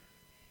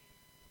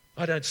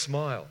 I don't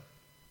smile.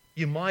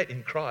 You might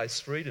in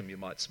Christ's freedom, you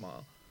might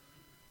smile.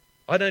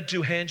 I don't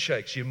do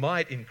handshakes. You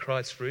might in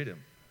Christ's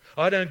freedom.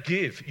 I don't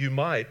give. You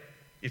might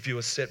if you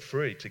were set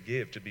free to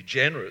give, to be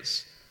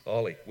generous.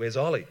 Ollie, where's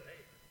Ollie?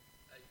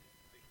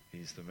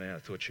 He's the man. I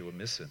thought you were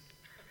missing.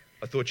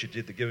 I thought you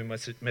did the giving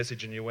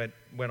message and you went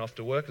off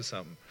to work or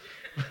something.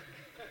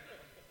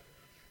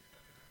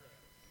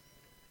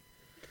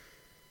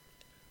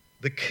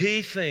 The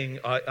key thing,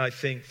 I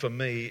think, for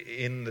me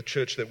in the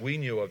church that we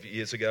knew of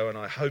years ago, and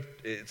I hope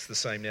it's the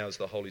same now, is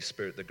the Holy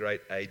Spirit, the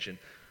great agent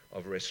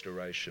of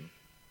restoration.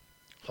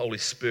 Holy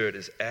Spirit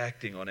is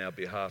acting on our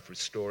behalf,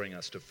 restoring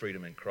us to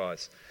freedom in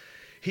Christ.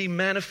 He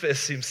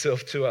manifests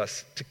himself to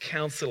us to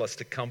counsel us,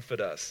 to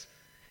comfort us.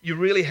 You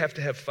really have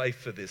to have faith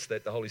for this,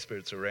 that the Holy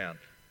Spirit's around.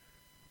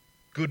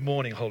 Good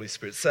morning, Holy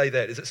Spirit. Say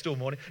that. Is it still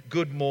morning?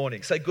 Good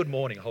morning. Say good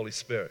morning, Holy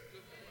Spirit.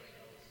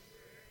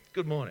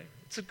 Good morning.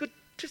 It's a good...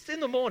 Just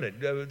in the morning.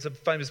 It's a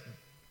famous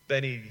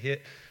Benny Hinn.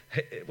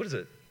 What is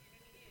it?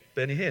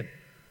 Benny Hinn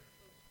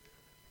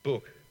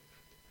book.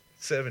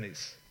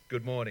 70s.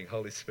 Good morning,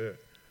 Holy Spirit.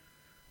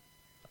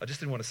 I just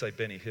didn't want to say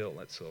Benny Hill,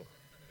 that's all.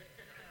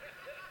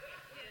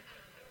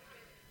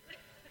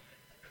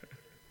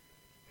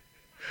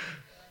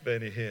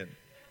 Benny Hinn.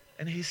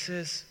 And he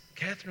says,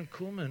 Catherine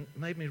Kuhlman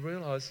made me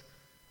realize,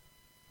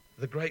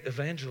 the great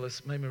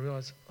evangelist made me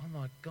realize, oh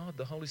my God,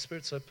 the Holy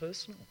Spirit's so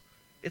personal.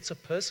 It's a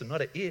person,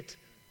 not a it.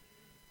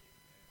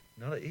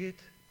 Not a it,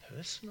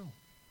 personal.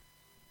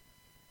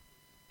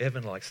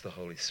 Evan likes the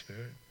Holy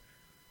Spirit.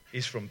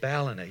 He's from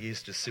Ballina. He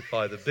used to sit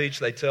by the beach,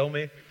 they tell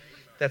me.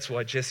 That's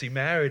why Jesse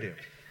married him.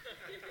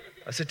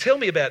 I said, tell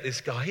me about this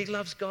guy. He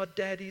loves God,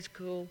 Dad. He's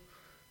cool.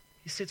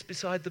 He sits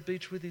beside the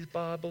beach with his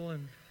Bible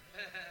and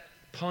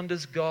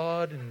ponders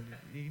God, and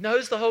he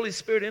knows the Holy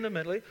Spirit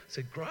intimately. I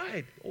said,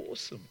 great,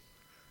 awesome.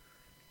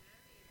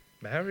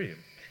 Marry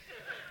him.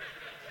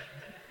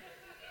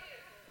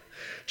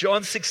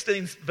 John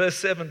 16, verse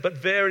 7, but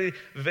very,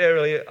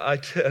 verily, I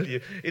tell you,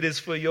 it is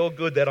for your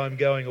good that I'm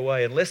going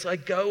away. Unless I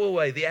go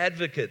away, the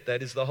advocate,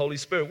 that is the Holy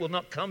Spirit, will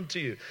not come to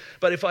you.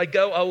 But if I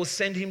go, I will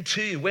send him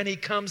to you. When he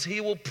comes, he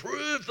will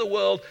prove the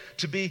world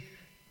to be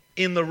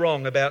in the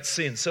wrong about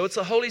sin. So it's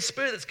the Holy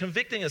Spirit that's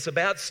convicting us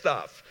about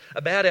stuff,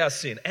 about our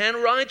sin and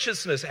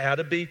righteousness, how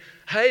to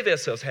behave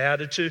ourselves, how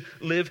to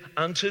live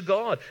unto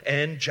God,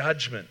 and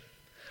judgment.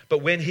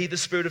 But when he, the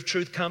Spirit of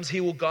truth, comes,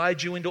 he will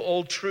guide you into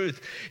all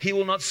truth. He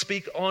will not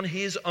speak on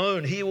his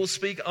own. He will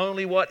speak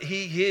only what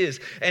he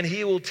hears, and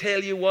he will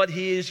tell you what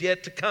he is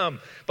yet to come.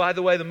 By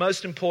the way, the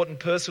most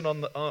important person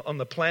on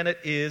the planet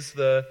is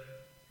the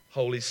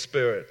Holy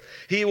Spirit.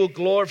 He will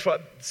glorify.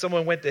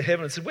 Someone went to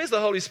heaven and said, where's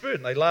the Holy Spirit?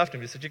 And they laughed at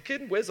him. He said, you're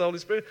kidding? Where's the Holy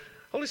Spirit?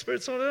 Holy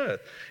Spirit's on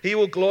earth. He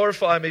will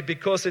glorify me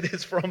because it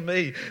is from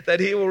me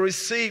that he will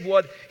receive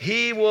what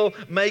he will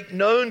make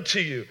known to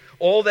you.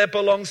 All that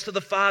belongs to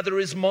the Father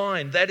is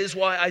mine. That is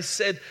why I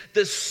said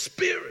the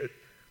Spirit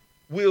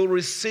will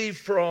receive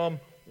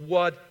from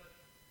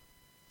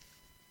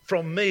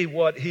me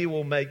what he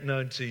will make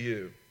known to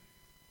you.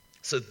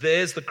 So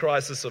there's the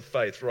crisis of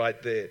faith right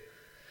there.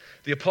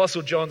 The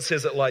Apostle John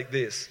says it like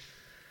this.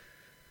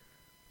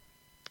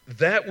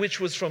 That which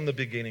was from the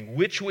beginning,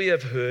 which we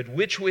have heard,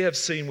 which we have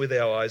seen with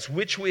our eyes,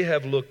 which we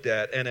have looked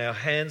at and our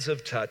hands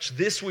have touched,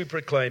 this we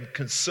proclaim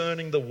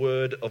concerning the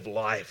word of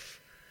life.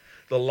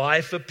 The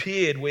life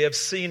appeared, we have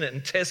seen it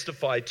and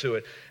testified to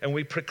it, and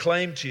we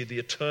proclaim to you the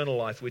eternal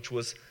life which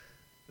was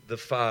the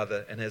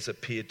Father and has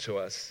appeared to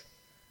us.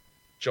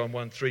 John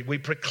 1:3, we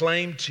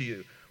proclaim to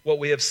you what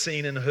we have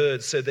seen and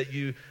heard, so that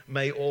you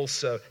may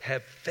also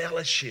have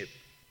fellowship.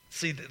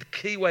 See, the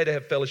key way to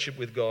have fellowship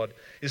with God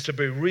is to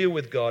be real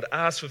with God,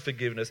 ask for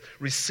forgiveness,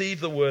 receive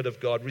the word of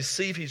God,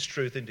 receive his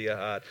truth into your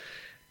heart.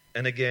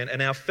 And again,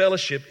 and our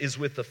fellowship is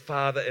with the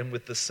Father and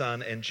with the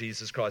Son and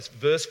Jesus Christ.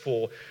 Verse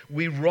 4,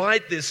 we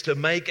write this to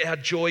make our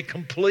joy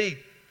complete.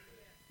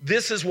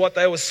 This is what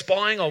they were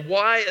spying on.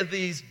 Why are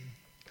these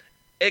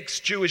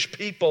ex-Jewish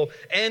people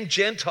and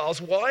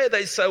Gentiles, why are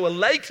they so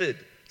elated?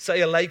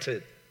 Say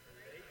elated.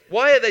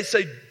 Why are they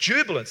so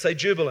jubilant? Say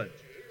jubilant.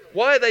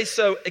 Why are they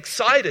so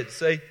excited?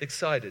 Say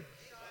excited.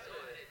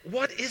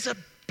 What is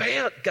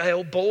about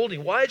Gail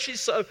Balding? Why is she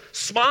so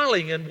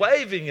smiling and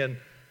waving and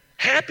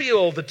happy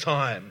all the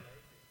time?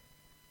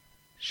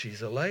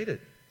 She's elated.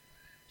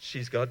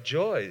 She's got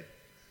joy,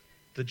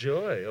 the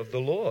joy of the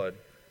Lord.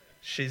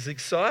 She's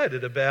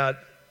excited about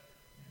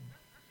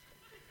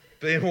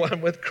being one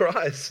with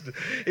Christ.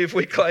 If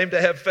we claim to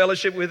have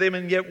fellowship with him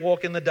and yet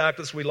walk in the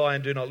darkness, we lie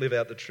and do not live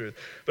out the truth.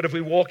 But if we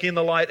walk in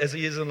the light as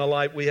he is in the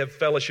light, we have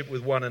fellowship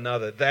with one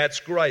another. That's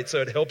great. So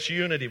it helps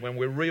unity when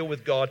we're real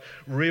with God,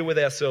 real with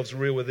ourselves,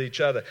 real with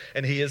each other.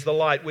 And he is the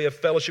light. We have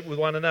fellowship with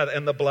one another.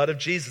 And the blood of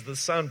Jesus, the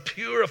Son,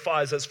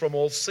 purifies us from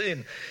all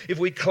sin. If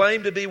we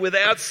claim to be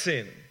without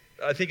sin,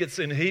 I think it's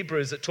in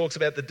Hebrews, it talks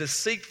about the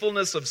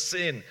deceitfulness of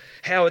sin,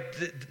 how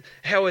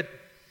it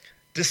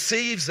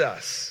deceives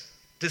us.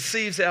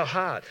 Deceives our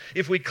heart.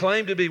 If we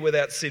claim to be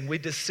without sin, we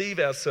deceive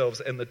ourselves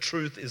and the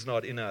truth is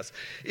not in us.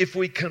 If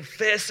we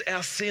confess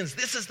our sins,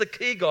 this is the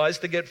key, guys,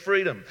 to get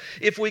freedom.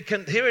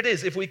 Here it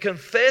is, if we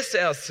confess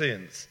our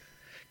sins,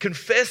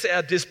 confess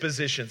our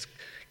dispositions,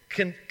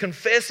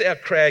 confess our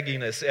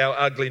cragginess, our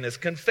ugliness,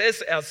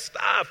 confess our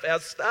stuff,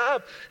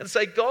 and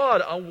say,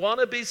 God, I want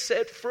to be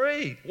set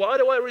free. Why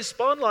do I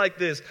respond like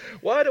this?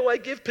 Why do I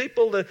give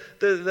people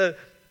the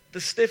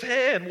stiff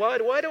hand? Why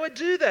do I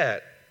do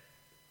that?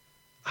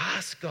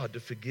 Ask God to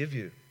forgive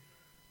you.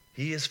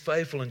 He is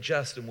faithful and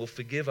just and will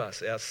forgive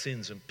us our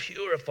sins and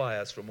purify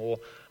us from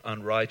all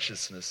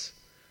unrighteousness.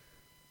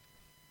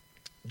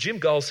 Jim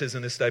Goll says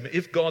in this statement,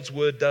 if God's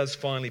word does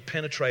finally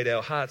penetrate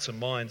our hearts and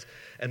minds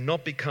and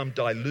not become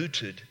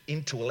diluted,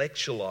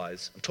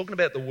 intellectualized. I'm talking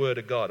about the word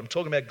of God. I'm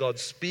talking about God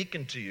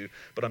speaking to you,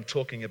 but I'm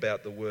talking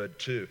about the word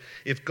too.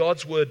 If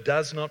God's word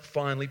does not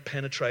finally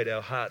penetrate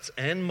our hearts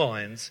and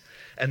minds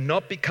and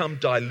not become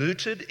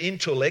diluted,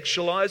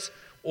 intellectualized,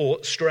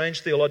 or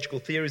strange theological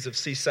theories of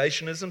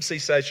cessationism.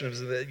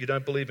 Cessationism, that you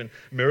don't believe in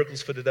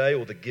miracles for today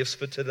or the gifts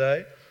for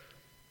today.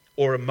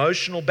 Or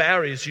emotional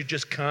barriers, you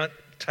just can't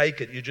take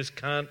it. You just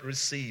can't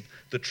receive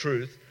the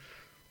truth.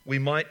 We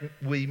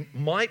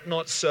might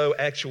not sow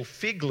actual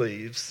fig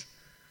leaves,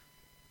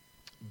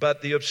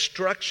 but the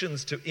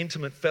obstructions to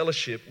intimate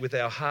fellowship with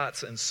our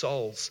hearts and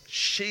souls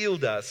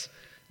shield us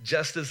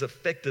just as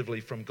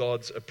effectively from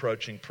God's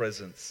approaching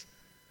presence.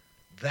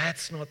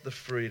 That's not the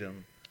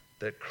freedom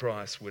that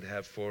Christ would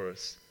have for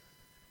us.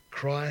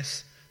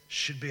 Christ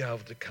should be able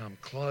to come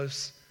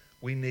close.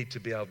 We need to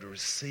be able to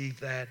receive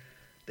that.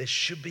 There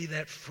should be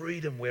that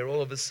freedom where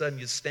all of a sudden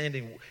you're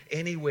standing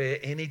anywhere,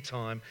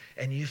 anytime,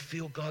 and you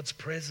feel God's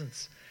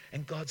presence.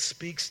 And God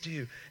speaks to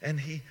you, and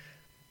he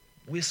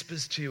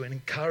whispers to you and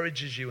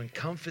encourages you and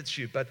comforts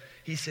you. But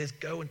he says,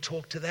 go and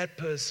talk to that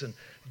person.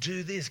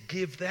 Do this,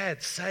 give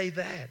that, say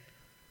that.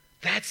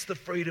 That's the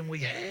freedom we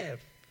have.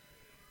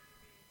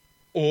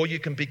 Or you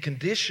can be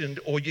conditioned,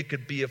 or you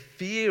could be a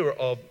fear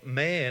of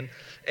man,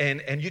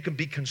 and you can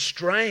be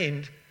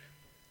constrained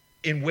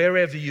in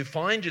wherever you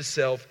find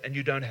yourself, and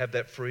you don't have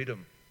that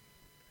freedom.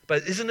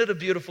 But isn't it a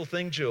beautiful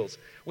thing, Jules,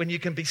 when you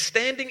can be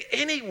standing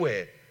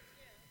anywhere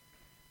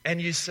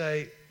and you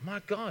say,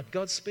 my God,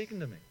 God's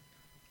speaking to me.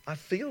 I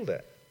feel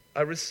that.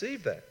 I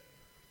receive that.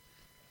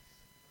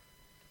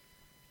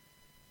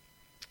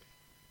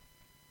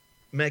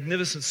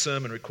 Magnificent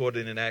sermon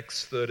recorded in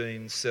Acts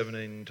 13,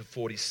 17 to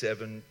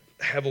 47.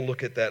 Have a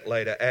look at that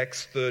later.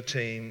 Acts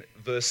 13,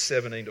 verse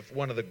 17,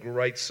 one of the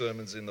great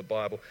sermons in the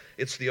Bible.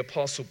 It's the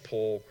Apostle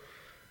Paul,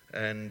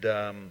 and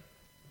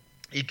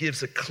he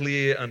gives a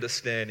clear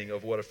understanding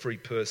of what a free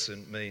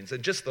person means.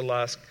 And just the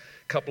last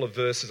couple of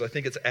verses, I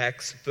think it's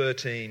Acts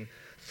 13,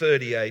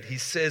 38, he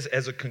says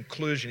as a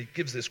conclusion, he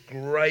gives this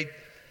great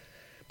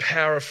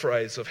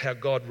paraphrase of how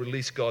God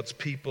released God's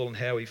people and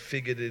how he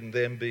figured in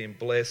them being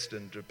blessed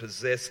and to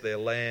possess their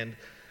land,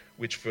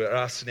 which for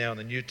us now in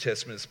the New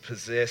Testament is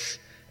possess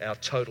our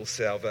total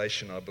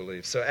salvation, I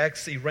believe. So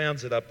he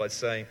rounds it up by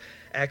saying,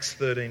 Acts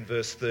 13,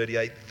 verse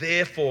 38,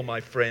 therefore, my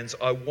friends,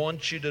 I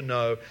want you to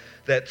know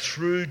that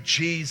through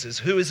Jesus,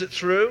 who is it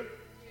through?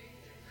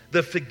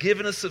 The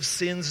forgiveness of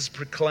sins is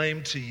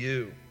proclaimed to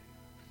you.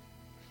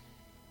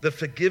 The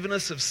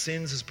forgiveness of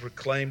sins is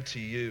proclaimed to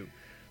you.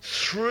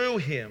 Through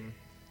him,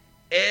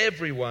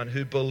 everyone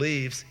who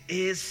believes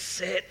is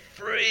set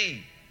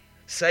free.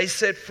 Say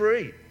set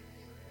free.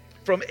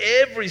 From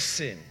every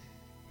sin.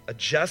 A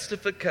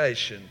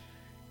justification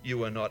you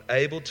were not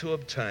able to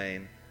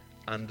obtain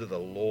under the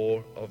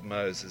law of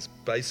Moses.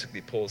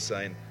 Basically, Paul's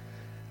saying,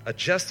 a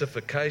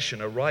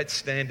justification, a right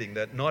standing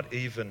that not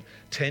even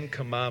 10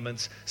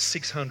 commandments,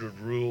 600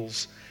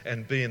 rules,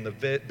 and being the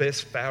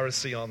best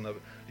Pharisee on the,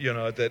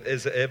 that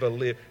has ever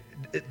lived,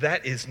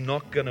 that is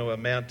not going to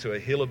amount to a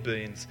hill of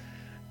beans.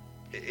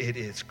 It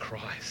is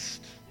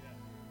Christ.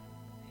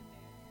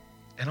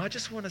 And I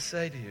just want to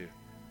say to you,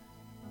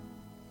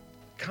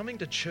 coming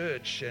to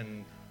church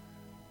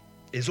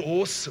is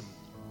awesome,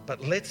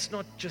 but let's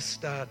not just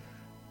start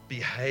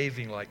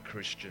behaving like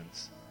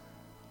Christians.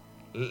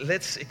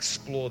 Let's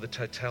explore the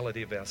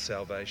totality of our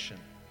salvation.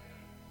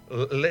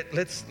 Let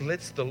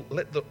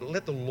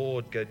the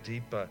Lord go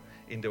deeper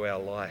into our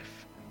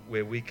life,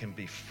 where we can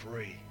be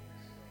free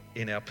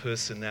in our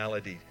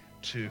personality.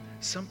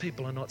 Some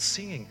people are not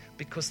singing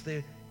because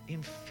they're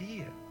in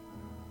fear.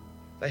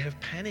 They have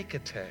panic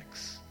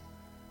attacks.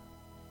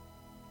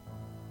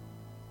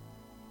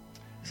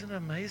 Isn't it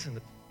amazing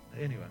that,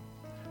 anyway,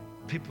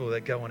 people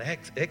that go on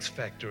X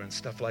Factor and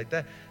stuff like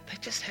that, they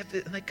just have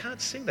and they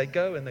can't sing. They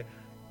go and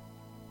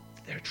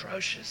they're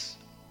atrocious.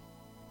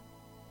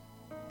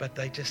 But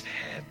they just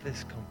have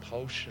this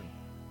compulsion,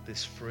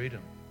 this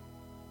freedom.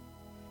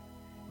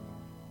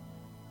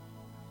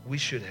 We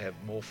should have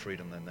more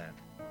freedom than that.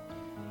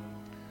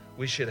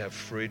 We should have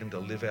freedom to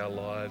live our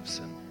lives.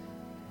 And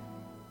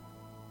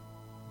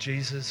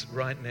Jesus,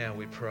 right now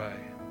we pray,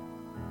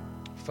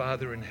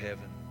 Father in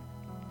heaven,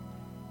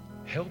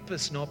 help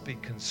us not be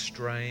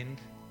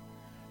constrained,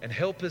 and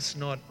help us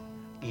not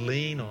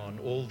lean on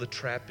all the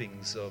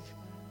trappings of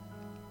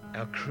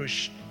our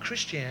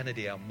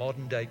Christianity, our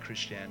modern day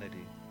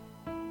Christianity.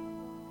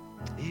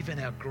 Even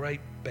our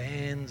great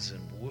bands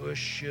and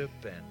worship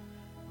and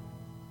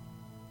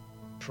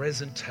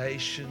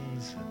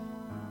presentations, and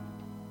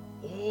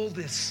all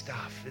this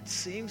stuff, it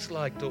seems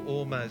like to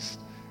almost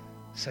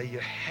say you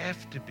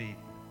have to be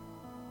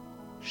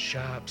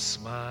sharp,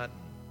 smart.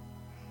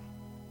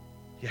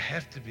 You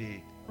have to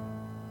be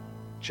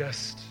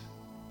just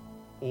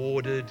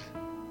ordered.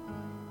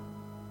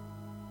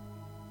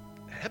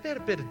 How about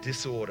a bit of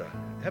disorder?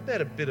 How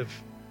about a bit of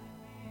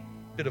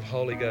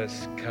Holy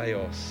Ghost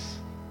chaos?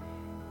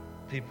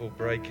 People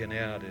breaking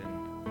out and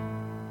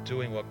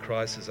doing what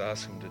Christ has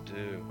asked them to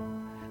do.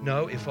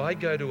 No, if I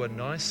go to a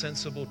nice,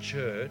 sensible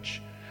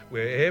church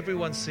where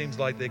everyone seems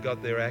like they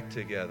got their act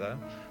together,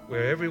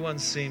 where everyone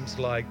seems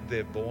like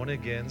they're born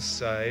again,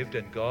 saved,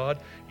 and God,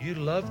 you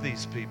love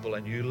these people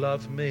and you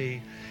love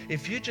me.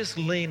 If you just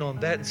lean on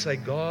that and say,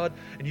 God,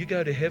 and you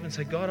go to heaven and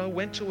say, God, I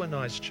went to a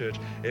nice church.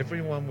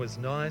 Everyone was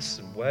nice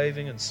and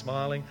waving and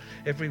smiling.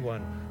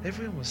 Everyone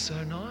was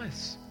so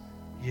nice.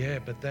 Yeah,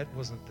 but that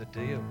wasn't the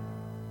deal.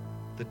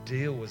 The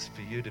deal was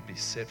for you to be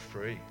set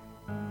free,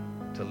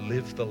 to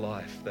live the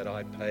life that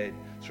I paid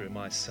through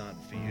my Son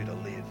for you to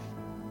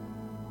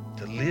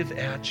live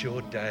out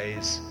your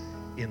days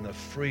in the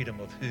freedom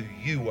of who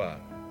you are.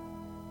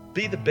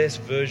 Be the best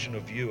version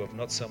of you, of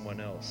not someone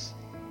else.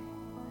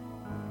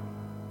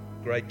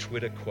 Great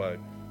Twitter quote.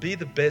 Be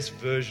the best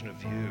version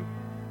of you.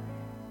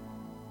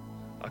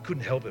 I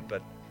couldn't help it,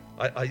 but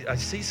I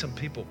see some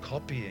people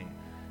copying,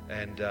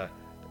 and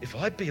if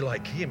I be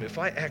like him, if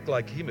I act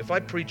like him, if I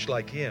preach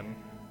like him,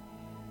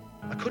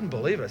 I couldn't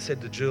believe it. I said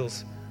to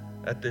Jules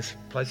at this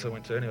place I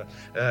went to anyway,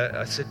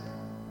 I said,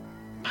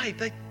 mate,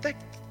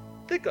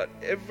 they got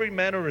every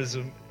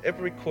mannerism,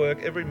 every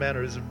quirk, every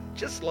mannerism,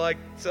 just like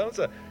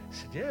so-and-so. He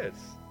said, yeah,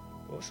 it's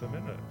awesome,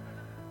 isn't it?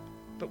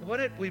 But why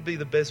don't we be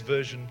the best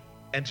version?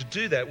 And to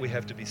do that, we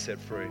have to be set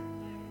free.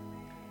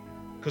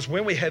 Because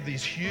when we have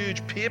these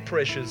huge peer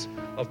pressures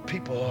of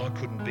people, oh, I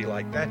couldn't be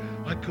like that,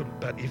 I couldn't,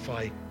 but if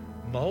I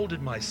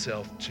molded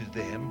myself to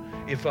them,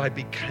 if I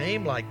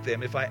became like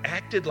them, if I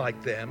acted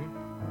like them,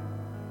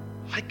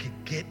 I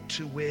could get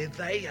to where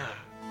they are.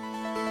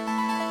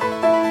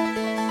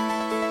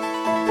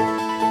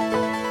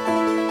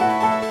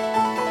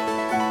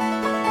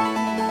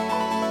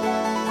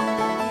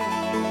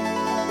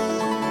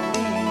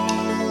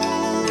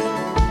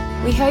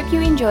 We hope you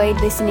enjoyed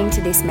listening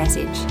to this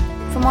message.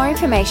 For more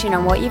information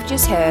on what you've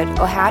just heard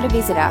or how to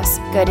visit us,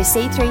 go to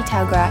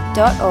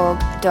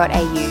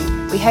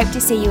c3tuggerah.org.au. We hope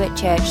to see you at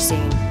church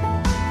soon.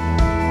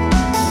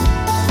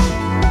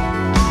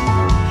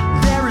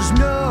 There is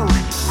no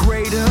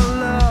greater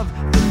love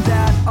than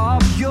that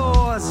of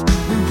yours.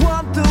 We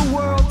want the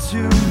world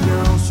to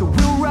know, so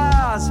we'll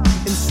rise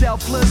in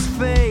selfless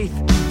faith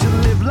to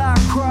live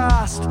like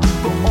Christ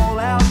for all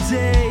our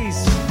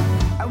days,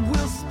 and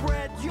we'll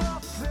spread your